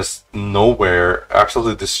was just nowhere,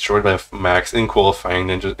 absolutely destroyed by Max in qualifying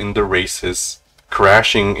and just in the races,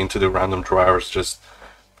 crashing into the random drivers. Just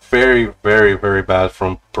very, very, very bad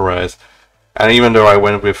from Perez. And even though I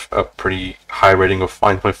went with a pretty high rating of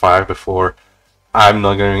 9.5 before, I'm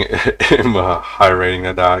not giving him a high rating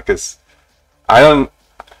than that because I don't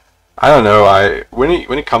know. When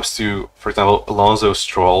it comes to, for example, Alonso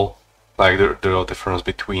Stroll, like there are difference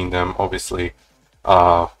between them. Obviously,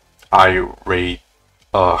 I rate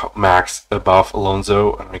Max above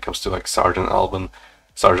Alonso, and when it comes to like Sargent Albon,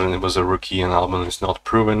 Sargent was a rookie and Albon is not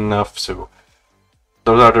proven enough. So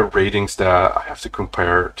those are the ratings that I have to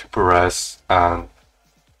compare to Perez, and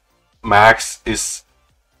Max is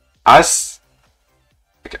as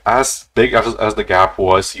big as the gap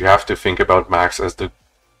was. You have to think about Max as the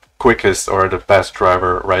quickest or the best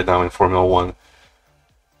driver right now in Formula One,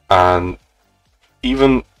 and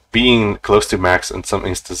even being close to Max in some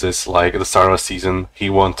instances, like at the start of the season, he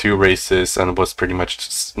won 2 races and was pretty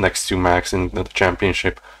much next to Max in the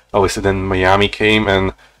championship. Obviously, then Miami came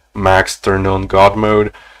and Max turned on God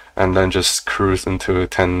mode and then just cruised into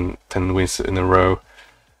 10 wins in a row.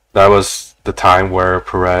 That was the time where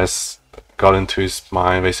Perez got into his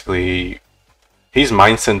mind. Basically, his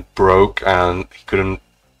mindset broke and he couldn't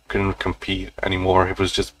compete anymore. He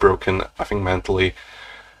was just broken, I think, mentally.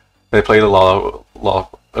 They played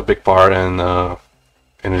a big part in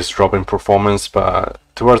his drop in performance, but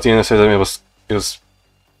towards the end of the season it was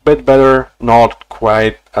a bit better, not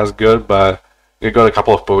quite as good, but he got a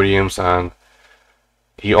couple of podiums and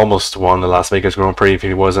he almost won the Las Vegas Grand Prix if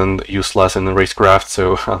he wasn't useless in the racecraft.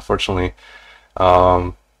 So unfortunately,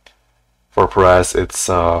 for Perez, it's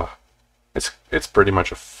pretty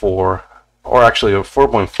much a 4, or actually a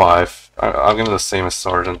 4.5. I'm gonna the same as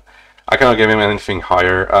Sargent. I cannot give him anything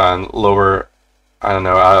higher and lower. I don't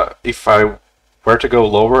know. If I were to go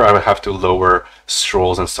lower, I would have to lower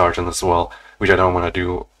Strolls and Sargent as well, which I don't want to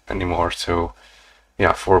do anymore. So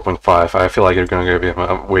Yeah, 4.5. I feel like you're gonna give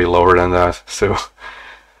him way lower than that, so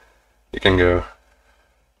you can go.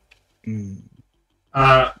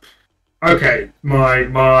 Okay,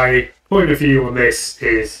 my point of view on this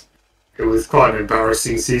is it was quite an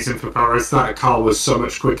embarrassing season for Perez. That car was so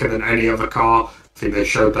much quicker than any other car. I think they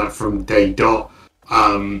showed that from day dot.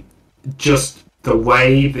 Just the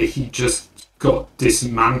way that he just got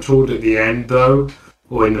dismantled at the end, though,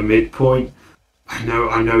 or in the midpoint. I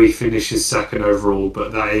know he finishes second overall,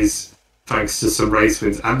 but that is thanks to some race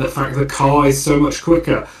wins and the fact the car is so much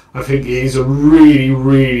quicker. I think it is a really,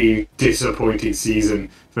 really disappointing season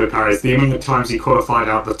for Perez. The amount of times he qualified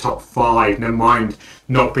out the top 5, never mind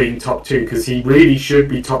not being top 2, because he really should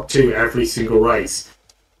be top 2 every single race.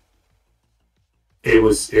 It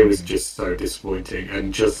was just so disappointing,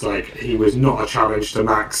 and just like he was not a challenge to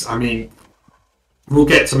Max. I mean, we'll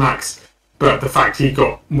get to Max, but the fact he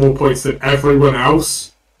got more points than everyone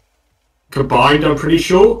else combined, I'm pretty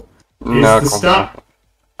sure, is the stat.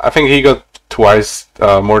 I think he got twice,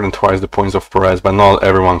 more than twice the points of Perez, but not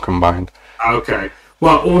everyone combined. Okay.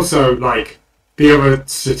 Well, also, like, the other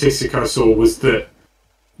statistic I saw was that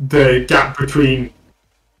the gap between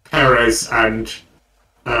Perez and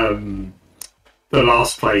the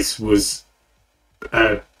last place was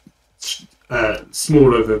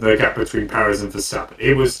smaller than the gap between Perez and Verstappen.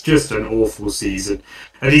 It was just an awful season.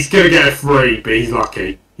 And he's going to get a 3, but he's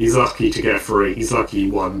lucky. He's lucky to get a 3. He's lucky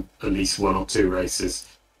he won at least 1 or 2 races.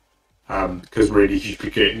 Because really he should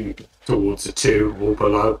be getting towards a 2 or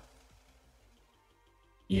below.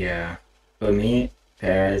 Yeah, for me,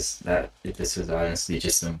 Perez, this was honestly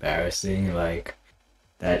just embarrassing. Like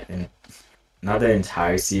that, not the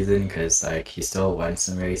entire season, because like he still won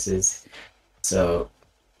some races. So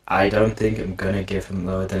I don't think I'm gonna give him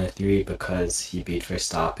lower than a 3 because he beat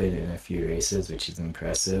Verstappen in a few races, which is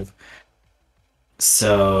impressive.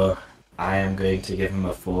 So I am going to give him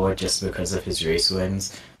a 4 just because of his race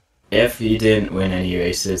wins. If he didn't win any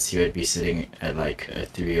races, he would be sitting at like a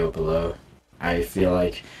 3 or below. I feel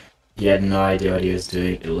like he had no idea what he was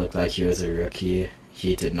doing. It looked like he was a rookie.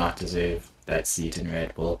 He did not deserve that seat in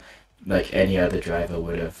Red Bull. Like any other driver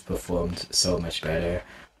would have performed so much better.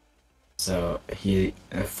 So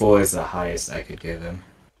 4 is the highest I could give him.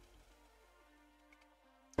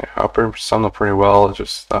 Yeah, Hopper summed up pretty well.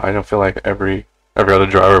 Just I don't feel like every other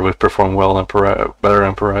driver would perform well and better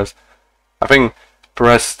than Perez. I think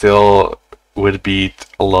Perez still would beat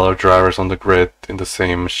a lot of drivers on the grid in the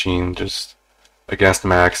same machine. Just against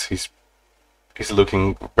Max, he's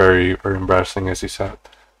looking very, very embarrassing, as you said.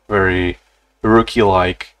 Very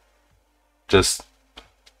rookie-like. Just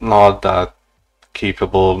not that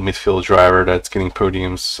capable midfield driver that's getting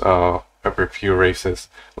podiums every few races,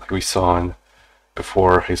 like we saw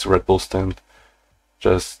before his Red Bull stint.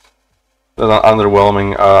 Just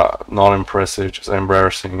underwhelming, not impressive, just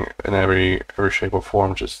embarrassing in every shape or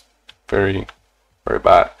form. Just very, very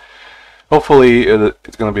bad. Hopefully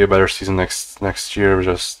it's gonna be a better season next year.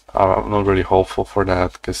 Just I'm not really hopeful for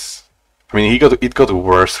that, because I mean it got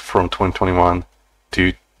worse from 2021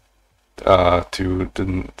 to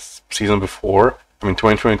the season before. I mean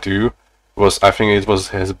 2022 I think it was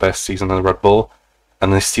his best season at Red Bull,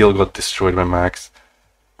 and they still got destroyed by Max,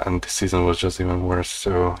 and this season was just even worse.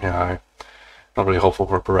 So yeah, I'm not really hopeful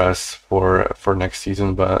for Perez for next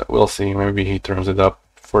season, but we'll see. Maybe he turns it up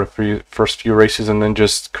for the first few races and then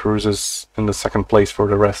just cruises in the second place for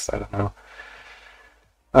the rest. I don't know.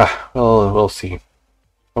 Well, we'll see.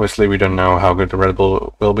 Obviously, we don't know how good the Red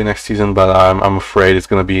Bull will be next season, but I'm afraid it's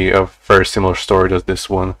going to be a very similar story to this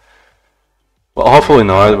one. Well, hopefully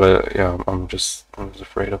not, but yeah, I'm just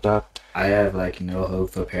afraid of that. I have like no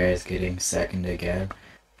hope for Perez getting second again.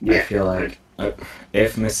 Yeah. I feel like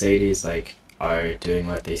if Mercedes like are doing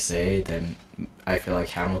what they say, then I feel like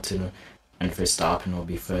Hamilton and Verstappen will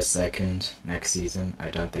be first, second next season. I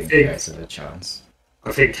don't think Perez has a chance.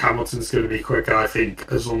 I think Hamilton's going to be quicker. I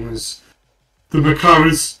think as long as the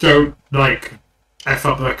McLarens don't like F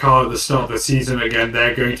up their car at the start of the season again,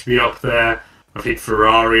 they're going to be up there. I think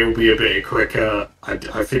Ferrari will be a bit quicker. I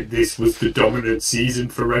think this was the dominant season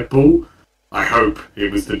for Red Bull. I hope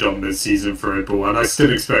it was the dominant season for Red Bull, and I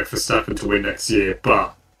still expect Verstappen to win next year,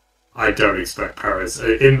 but I don't expect Perez,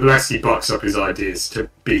 unless he bucks up his ideas, to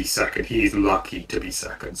be second. He's lucky to be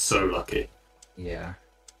second, so lucky. Yeah,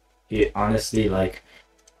 he honestly like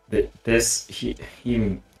this. He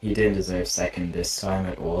didn't deserve second this time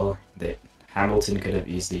at all. That Hamilton could have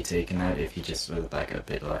easily taken that if he just was like a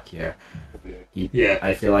bit luckier.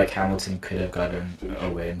 I feel like Hamilton could have gotten a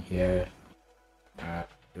win here.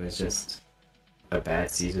 It was just a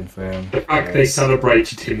bad season for him. The fact they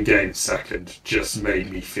celebrated him getting second just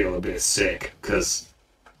made me feel a bit sick, because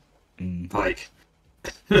like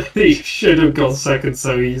He should have got second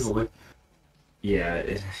so easily. Yeah,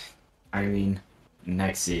 I mean,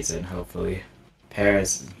 next season, hopefully.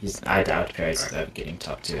 Perez, I doubt Perez is ever getting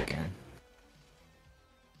top 2 again.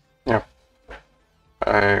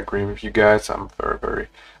 I agree with you guys. I'm very, very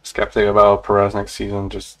skeptic about Perez next season.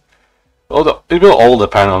 Just it will all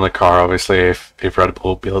depend on the car, obviously. If Red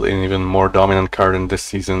Bull build an even more dominant car than this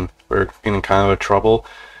season, we're in kind of a trouble.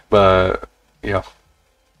 But yeah,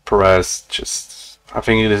 Perez just I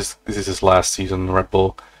think this is his last season. Red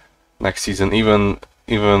Bull next season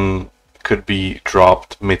even could be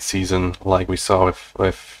dropped mid-season, like we saw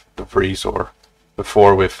with De Vries or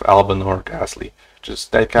before with Albon or Gasly.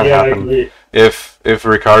 Just that can Yeah, I happen. agree. If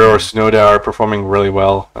Ricardo or Tsunoda are performing really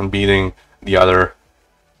well and beating the other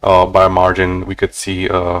by a margin, we could see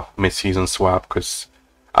a mid-season swap, because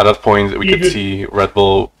at that point we could Even- see Red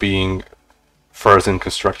Bull being first in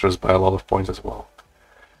constructors by a lot of points as well.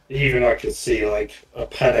 Even I could see like a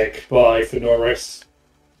panic buy for Norris.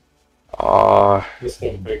 Just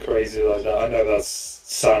something a bit crazy like that. I know that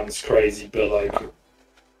sounds crazy, but like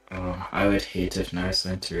Oh, I would hate if Norris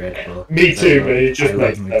went to Red Bull. Me too, I but it just I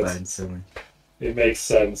love makes McLaren so much. it makes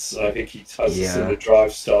sense. I think he has a Yeah. similar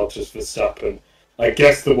drive style to Verstappen. I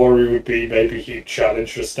guess the worry would be maybe he'd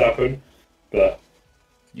challenge Verstappen, but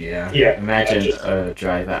Yeah. Yeah, Imagine I just- a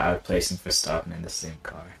driver outplacing Verstappen in the same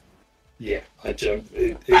car. yeah,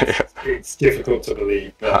 it's difficult to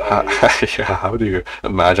believe. But Yeah, how do you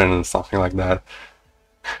imagine something like that?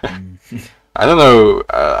 Mm. I don't know.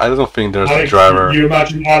 I don't think there's a Alex, driver. you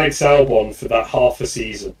imagine Alex Albon for that half a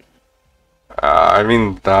season. I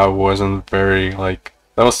mean, that wasn't very like.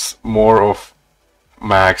 That was more of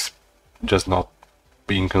Max just not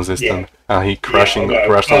being consistent, and he crashed a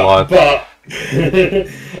lot. But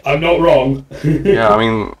I'm not wrong. Yeah, I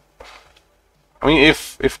mean,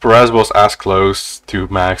 if Perez was as close to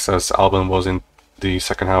Max as Albon was in the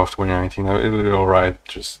second half of 2019, it would be alright.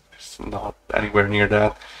 Just it's not anywhere near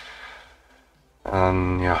that.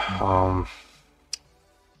 And yeah,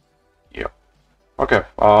 yeah. Okay.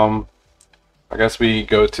 I guess we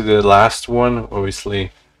go to the last one.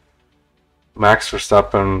 Obviously, Max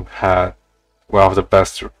Verstappen had one of the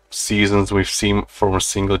best seasons we've seen from a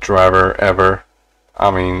single driver ever. I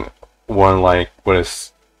mean, won like what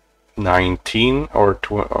is 19 or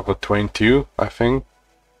 22, I think.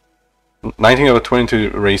 19 of the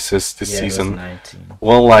 22 races this Yeah, it was season. 19.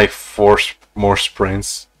 Won like 4 more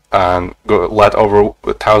sprints and led over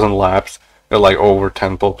 1,000 laps. Got like over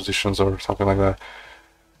 10 pole positions or something like that.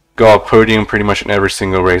 Got a podium pretty much in every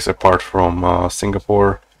single race apart from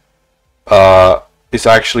Singapore. Is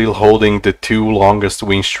actually holding the 2 longest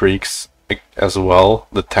win streaks as well.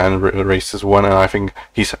 The 10 races won, and I think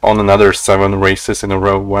he's on another 7 races in a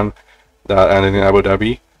row won that ended in Abu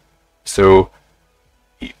Dhabi. So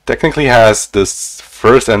he technically has this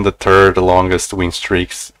first and the third longest win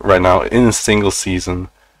streaks right now in a single season.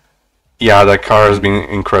 Yeah, that car has been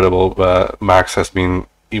incredible, but Max has been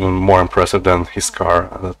even more impressive than his car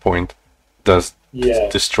at that point. Yeah.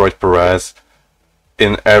 Destroyed Perez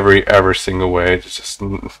in every single way. It's just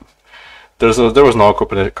there was no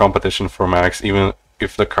competition for Max, even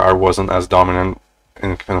if the car wasn't as dominant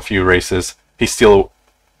in a few races. He still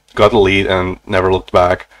got the lead and never looked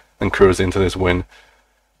back and cruised into this win.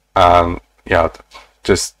 Yeah,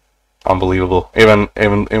 just unbelievable. Even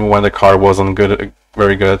when the car wasn't good,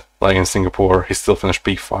 very good, like in Singapore, he still finished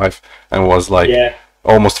P5 and was like Yeah.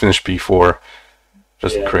 almost finished P4.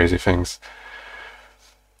 Just Yeah. crazy things.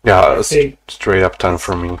 Yeah, I it's think- straight up 10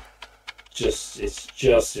 for me. It's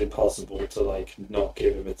just impossible to like not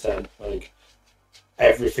give him a 10. Like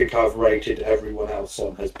everything I've rated everyone else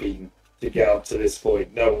on has been to get up to this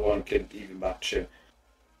point. No one can even match him.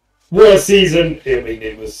 What a season! I mean,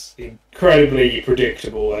 it was incredibly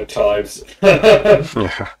predictable at times.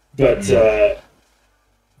 Yeah.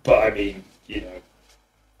 But I mean, you know,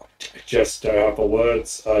 I just don't have the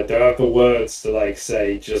words. I don't have the words to like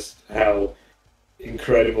say just how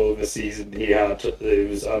incredible of a season he had. It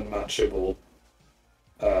was unmatchable.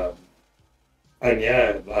 And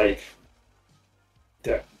yeah, like,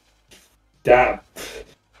 damn,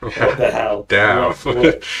 what the hell? Damn.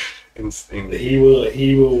 What- Insane. he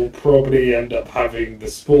will probably end up having the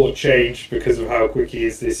sport change because of how quick he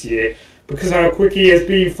is this year, because how quick he has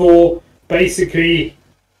been for basically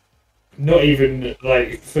not even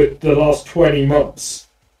like for the last 20 months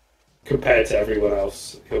compared to everyone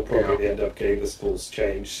else. He'll probably end up getting the sports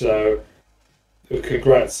change. So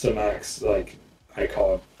congrats to Max. Like, I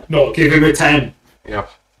can't not give him a 10. Yep.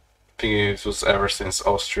 I think it was ever since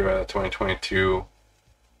Austria 2022,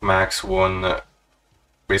 Max won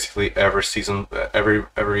basically every season, every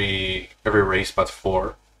race but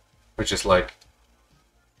 4, which is like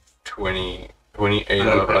 28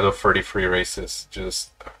 out of 33 races.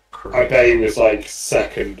 Just crazy. I bet he was like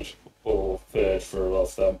second or third for a lot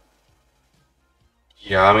of them.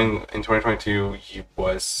 Yeah, I mean, in 2022, he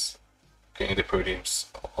was getting the podiums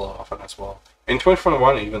all often as well. In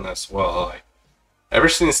 2021, even as well. Like, ever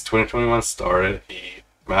since 2021 started,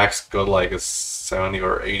 Max got like a 70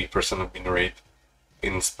 or 80% of win rate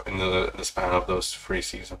in the span of those 3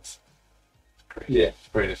 seasons. It's crazy. Yeah. It's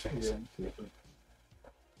pretty things.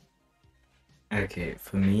 Okay,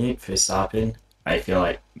 for me, Verstappen, I feel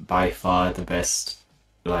like by far the best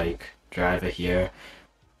like driver here.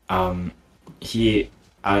 He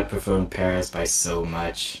outperformed Perez by so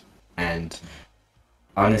much, and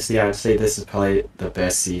honestly, I'd say this is probably the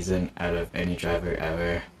best season out of any driver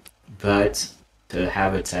ever. But to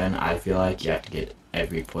have a 10, I feel like you have to get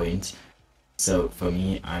every point. So for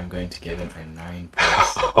me, I'm going to give him a 9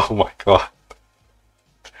 points. Oh my god.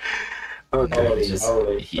 Okay.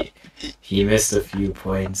 He missed a few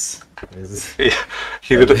points. Yeah,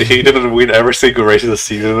 he didn't win every single race of the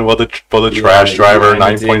season. What a trash driver,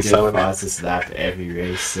 9.7. Fastest lap every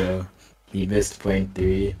race, so he missed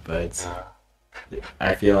 0.3, but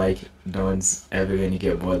I feel like no one's ever going to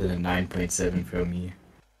get more than a 9.7 from me.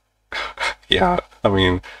 Yeah, I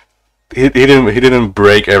mean, he didn't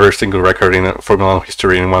break every single record in Formula 1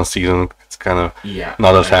 history in one season. It's kind of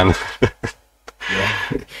not a 10.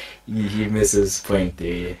 Yeah, he misses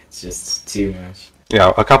 0.3. It's just too much.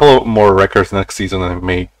 Yeah, a couple more records next season and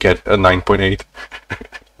may get a 9.8.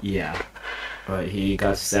 Yeah, but he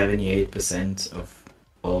got 78% of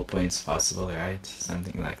all points possible, right?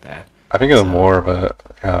 Something like that. I think it was more, but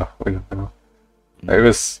yeah, we don't know. It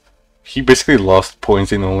was, he basically lost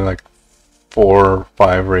points in only like 4 or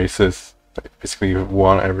 5 races. Basically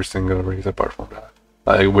won every single race apart from that.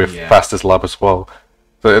 Like with fastest lap as well.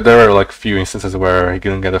 So there were like few instances where he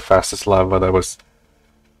couldn't get the fastest lap, but that was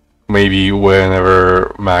maybe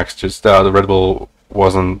whenever Max just the Red Bull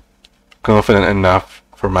wasn't confident enough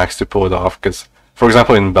for Max to pull it off. Because, for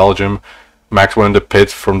example, in Belgium, Max went in the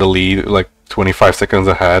pit from the lead like 25 seconds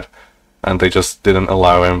ahead, and they just didn't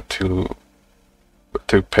allow him to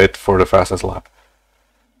pit for the fastest lap.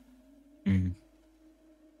 Mm.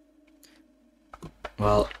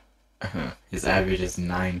 Well, his average is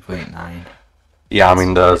 9.9. Yeah, I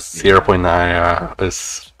mean the 0.9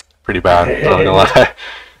 is pretty bad. I'm not gonna lie.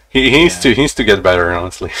 He needs to get better,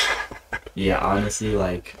 honestly. Yeah, honestly,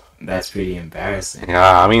 like that's pretty embarrassing.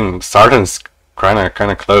 Yeah, I mean Sargent's kind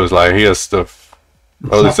of close. Like he has the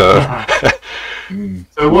So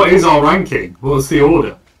what is our ranking? What's the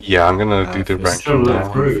order? Yeah, I'm gonna do the ranking.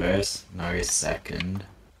 Verstappen first, Norris second.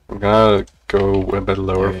 I'm gonna go a bit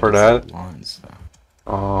lower for that.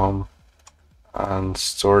 And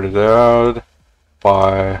sort it out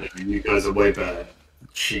by. You guys are way better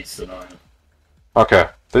cheats than I am. Okay,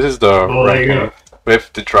 this is the ranking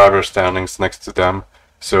with the driver standings next to them.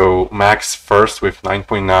 So Max first with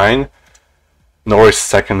 9.9, Norris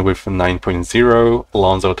second with 9.0,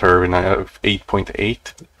 Alonso third with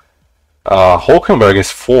 8.8. Hulkenberg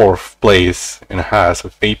is fourth place in Haas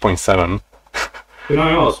with 8.7. Can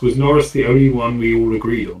I ask, was Norris the only one we all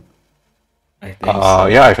agreed on? I think so.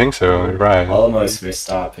 Yeah, I think so. You're right. Almost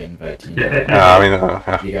Verstappen, but you know, I mean,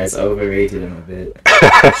 you guys overrated him a bit.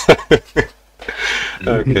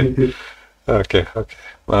 Okay.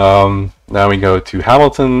 Now we go to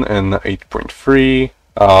Hamilton and 8.3.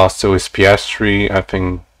 So is Piastri. I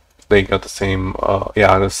think they got the same.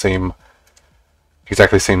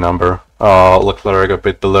 Exactly same number. Leclerc a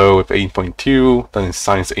bit below with 8.2. Then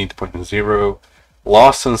Sainz 8.0.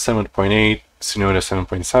 Lawson 7.8. Tsunoda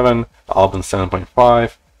 7.7. Albon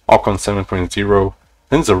 7.5. Ocon 7.0.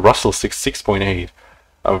 Then there's a Russell 6.8.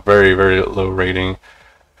 A very, very low rating.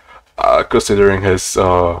 Considering his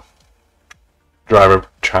drivers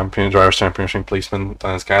championship placement.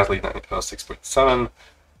 Then it's Gasly 6.7,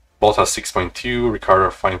 Bottas 6.2, Ricciardo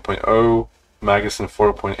 5.0, Magnussen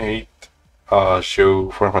 4.8,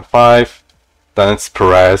 Zhou 4.5. Then it's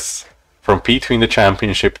Perez from P2 in the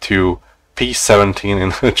championship to P17 in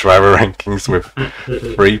the driver rankings with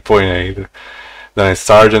 3.8. Then it's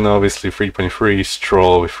Sargent obviously 3.3,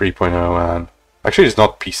 Stroll with 3.0, and actually it's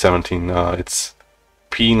not P17. It's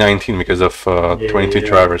P19 because of 22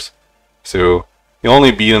 drivers. So you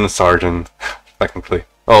only beat in the Sargent technically.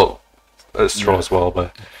 Oh, Stroll as well,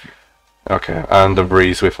 but okay. And the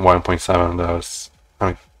Breeze with 1.7.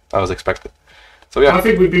 That was expected. So yeah, I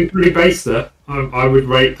think we've been pretty base there. I would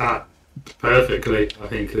rate that perfectly. I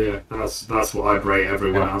think that's what I'd rate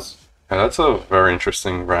everyone else. Yeah, that's a very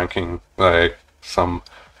interesting ranking. Like some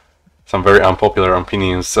very unpopular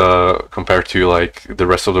opinions compared to like the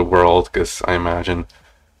rest of the world, because I imagine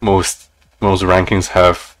most most rankings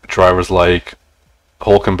have drivers like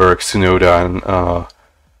Hulkenberg, Tsunoda,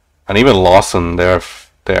 and even Lawson. They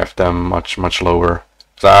have them much lower.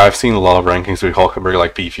 So I've seen a lot of rankings with Hulkenberg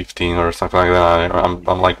like P15 or something like that. I'm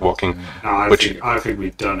like walking. No, I think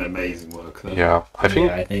we've done amazing work there. Yeah, I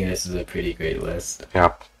think this is a pretty great list.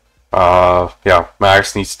 yeah.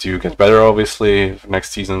 Max needs to get better obviously for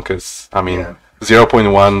next season because I mean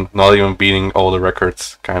 0.1, not even beating all the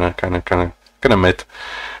records, kind of mid.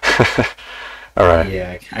 All right.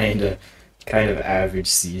 Yeah, kind of average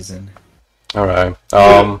season. All right.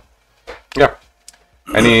 Yeah.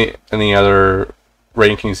 Any other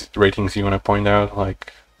ratings you want to point out,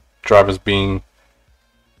 like drivers being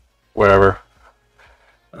whatever?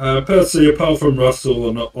 Personally, apart from Russell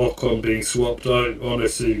and Ocon being swapped out,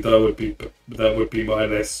 honestly, that would be my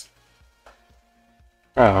list.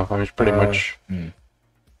 Yeah, I mean, pretty much.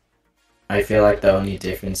 I feel like the only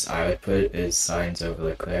difference I would put is Sainz over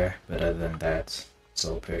Leclerc, but other than that, it's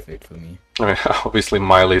all perfect for me. I mean, obviously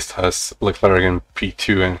my list has Leclerc in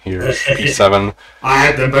P2 and here P7. I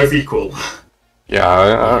had them both equal. Yeah,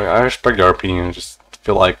 I respect your opinion. I just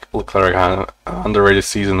feel like Leclerc had an underrated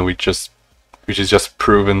season, which is just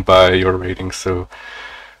proven by your ratings. So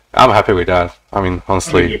I'm happy with that. I mean,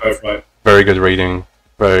 honestly, I think you're both right. Very good rating.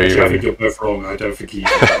 Actually, I think you're both wrong. I don't think he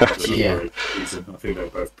Yeah. season. I think they're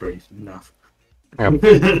both pretty enough. Yep.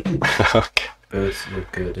 Okay. Both were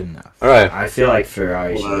good enough. All right. I feel like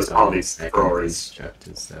Ferrari Well, should there's have gone hardly second Ferraris.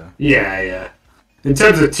 constructors, though. Yeah. In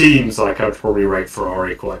terms of teams, like I'd probably rate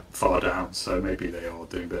Ferrari quite far down, so maybe they are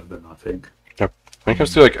doing better than I think. Yep. When it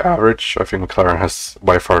comes to like average, I think McLaren has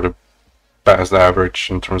by far the best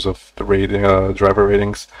average in terms of the driver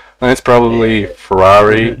ratings. And it's probably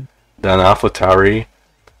Ferrari, then AlphaTauri,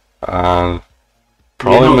 and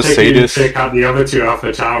probably You're not Mercedes. Take out the other two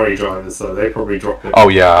AlphaTauri drivers, though. They probably dropped it. Oh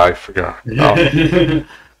yeah, I forgot.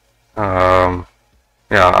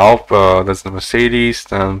 Alpha. That's the Mercedes.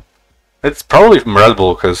 Then it's probably Red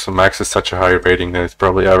Bull because Max is such a high rating that it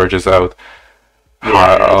probably averages out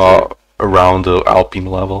around the Alpine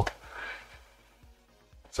level.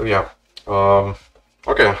 So yeah.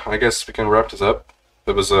 Okay, I guess we can wrap this up.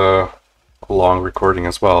 It was a long recording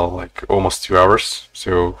as well, like almost 2 hours.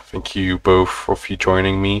 So thank you both of you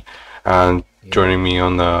joining me and joining me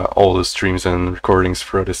on all the streams and recordings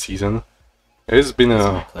throughout the season. It's been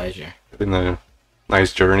my pleasure. Been a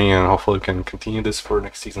nice journey, and hopefully we can continue this for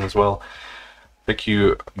next season as well. Thank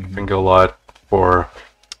you, thank you a lot for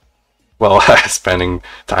spending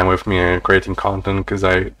time with me and creating content, because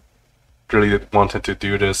I really wanted to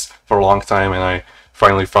do this for a long time, and I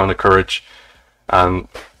finally found the courage and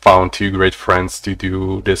found 2 great friends to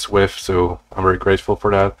do this with, so I'm very grateful for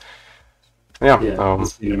that.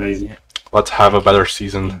 It's been amazing. Let's have a better It's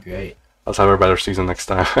season. been great. Let's have a better season next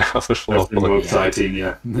time. That's been more exciting,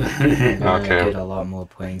 yeah. I'm gonna Okay. get a lot more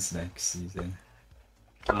points next season.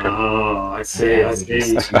 Oh, I see.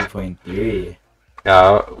 2.3.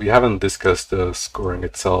 Yeah, we haven't discussed the scoring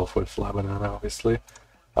itself with Lebanon, obviously.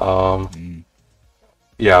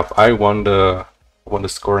 Yeah, I won the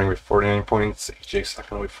scoring with 49 points. AJ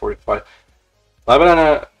second with 45.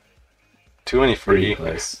 Lebanon 23. Pretty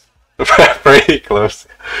close. Pretty close.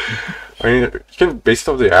 I mean, you can based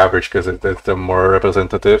off the average because it's the more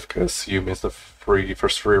representative, because you missed the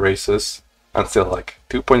first 3 races and still like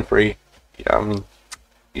 2.3. Yeah, I mean,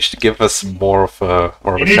 you should give us more of a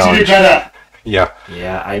You need to do challenge. better. Yeah.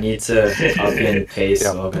 Yeah, I need to copy and paste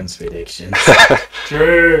Logan's predictions.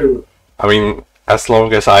 True. I mean, as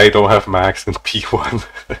long as I don't have Max in P1.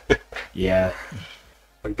 Yeah.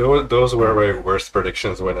 Like those were my worst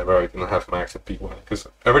predictions whenever I didn't have Max in P1. Because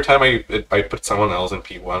every time I put someone else in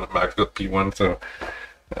P1, Max got P1, so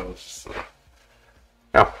that was just,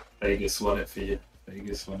 yeah. Vegas won it for you.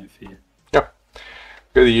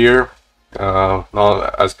 Good year.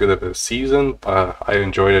 Not as good of a season, but I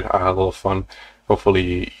enjoyed it. I had a lot of fun.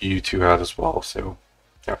 Hopefully you two had as well. So,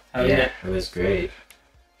 yeah. Yeah, it was great.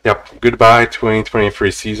 Yep. Goodbye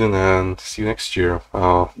 2023 season, and see you next year.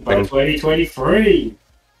 By 2023.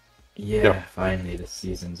 Yeah, finally the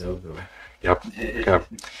season's over. Yep. Yep.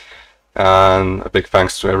 And a big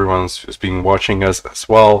thanks to everyone who's been watching us as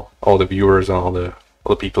well, all the viewers and all the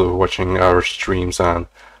people who are watching our streams and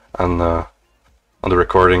on the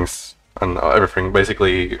recordings and everything.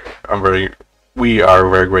 Basically, we are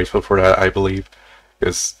very grateful for that, I believe,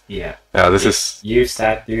 because this is You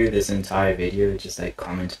sat through this entire video, just like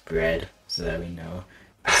comment bread so that we know.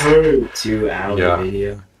 True. 2-hour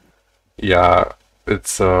video. Yeah,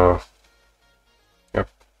 it's yep.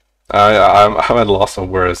 I'm at a loss of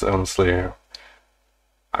words, honestly.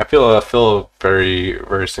 I feel very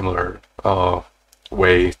very similar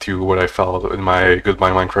way to what I felt in my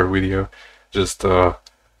Goodbye Minecraft video, just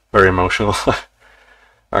very emotional.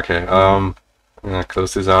 Okay, I'm gonna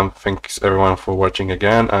close this out. Thanks everyone for watching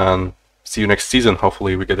again, and see you next season.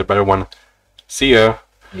 Hopefully we get a better one. See ya.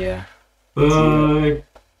 Yeah. Bye.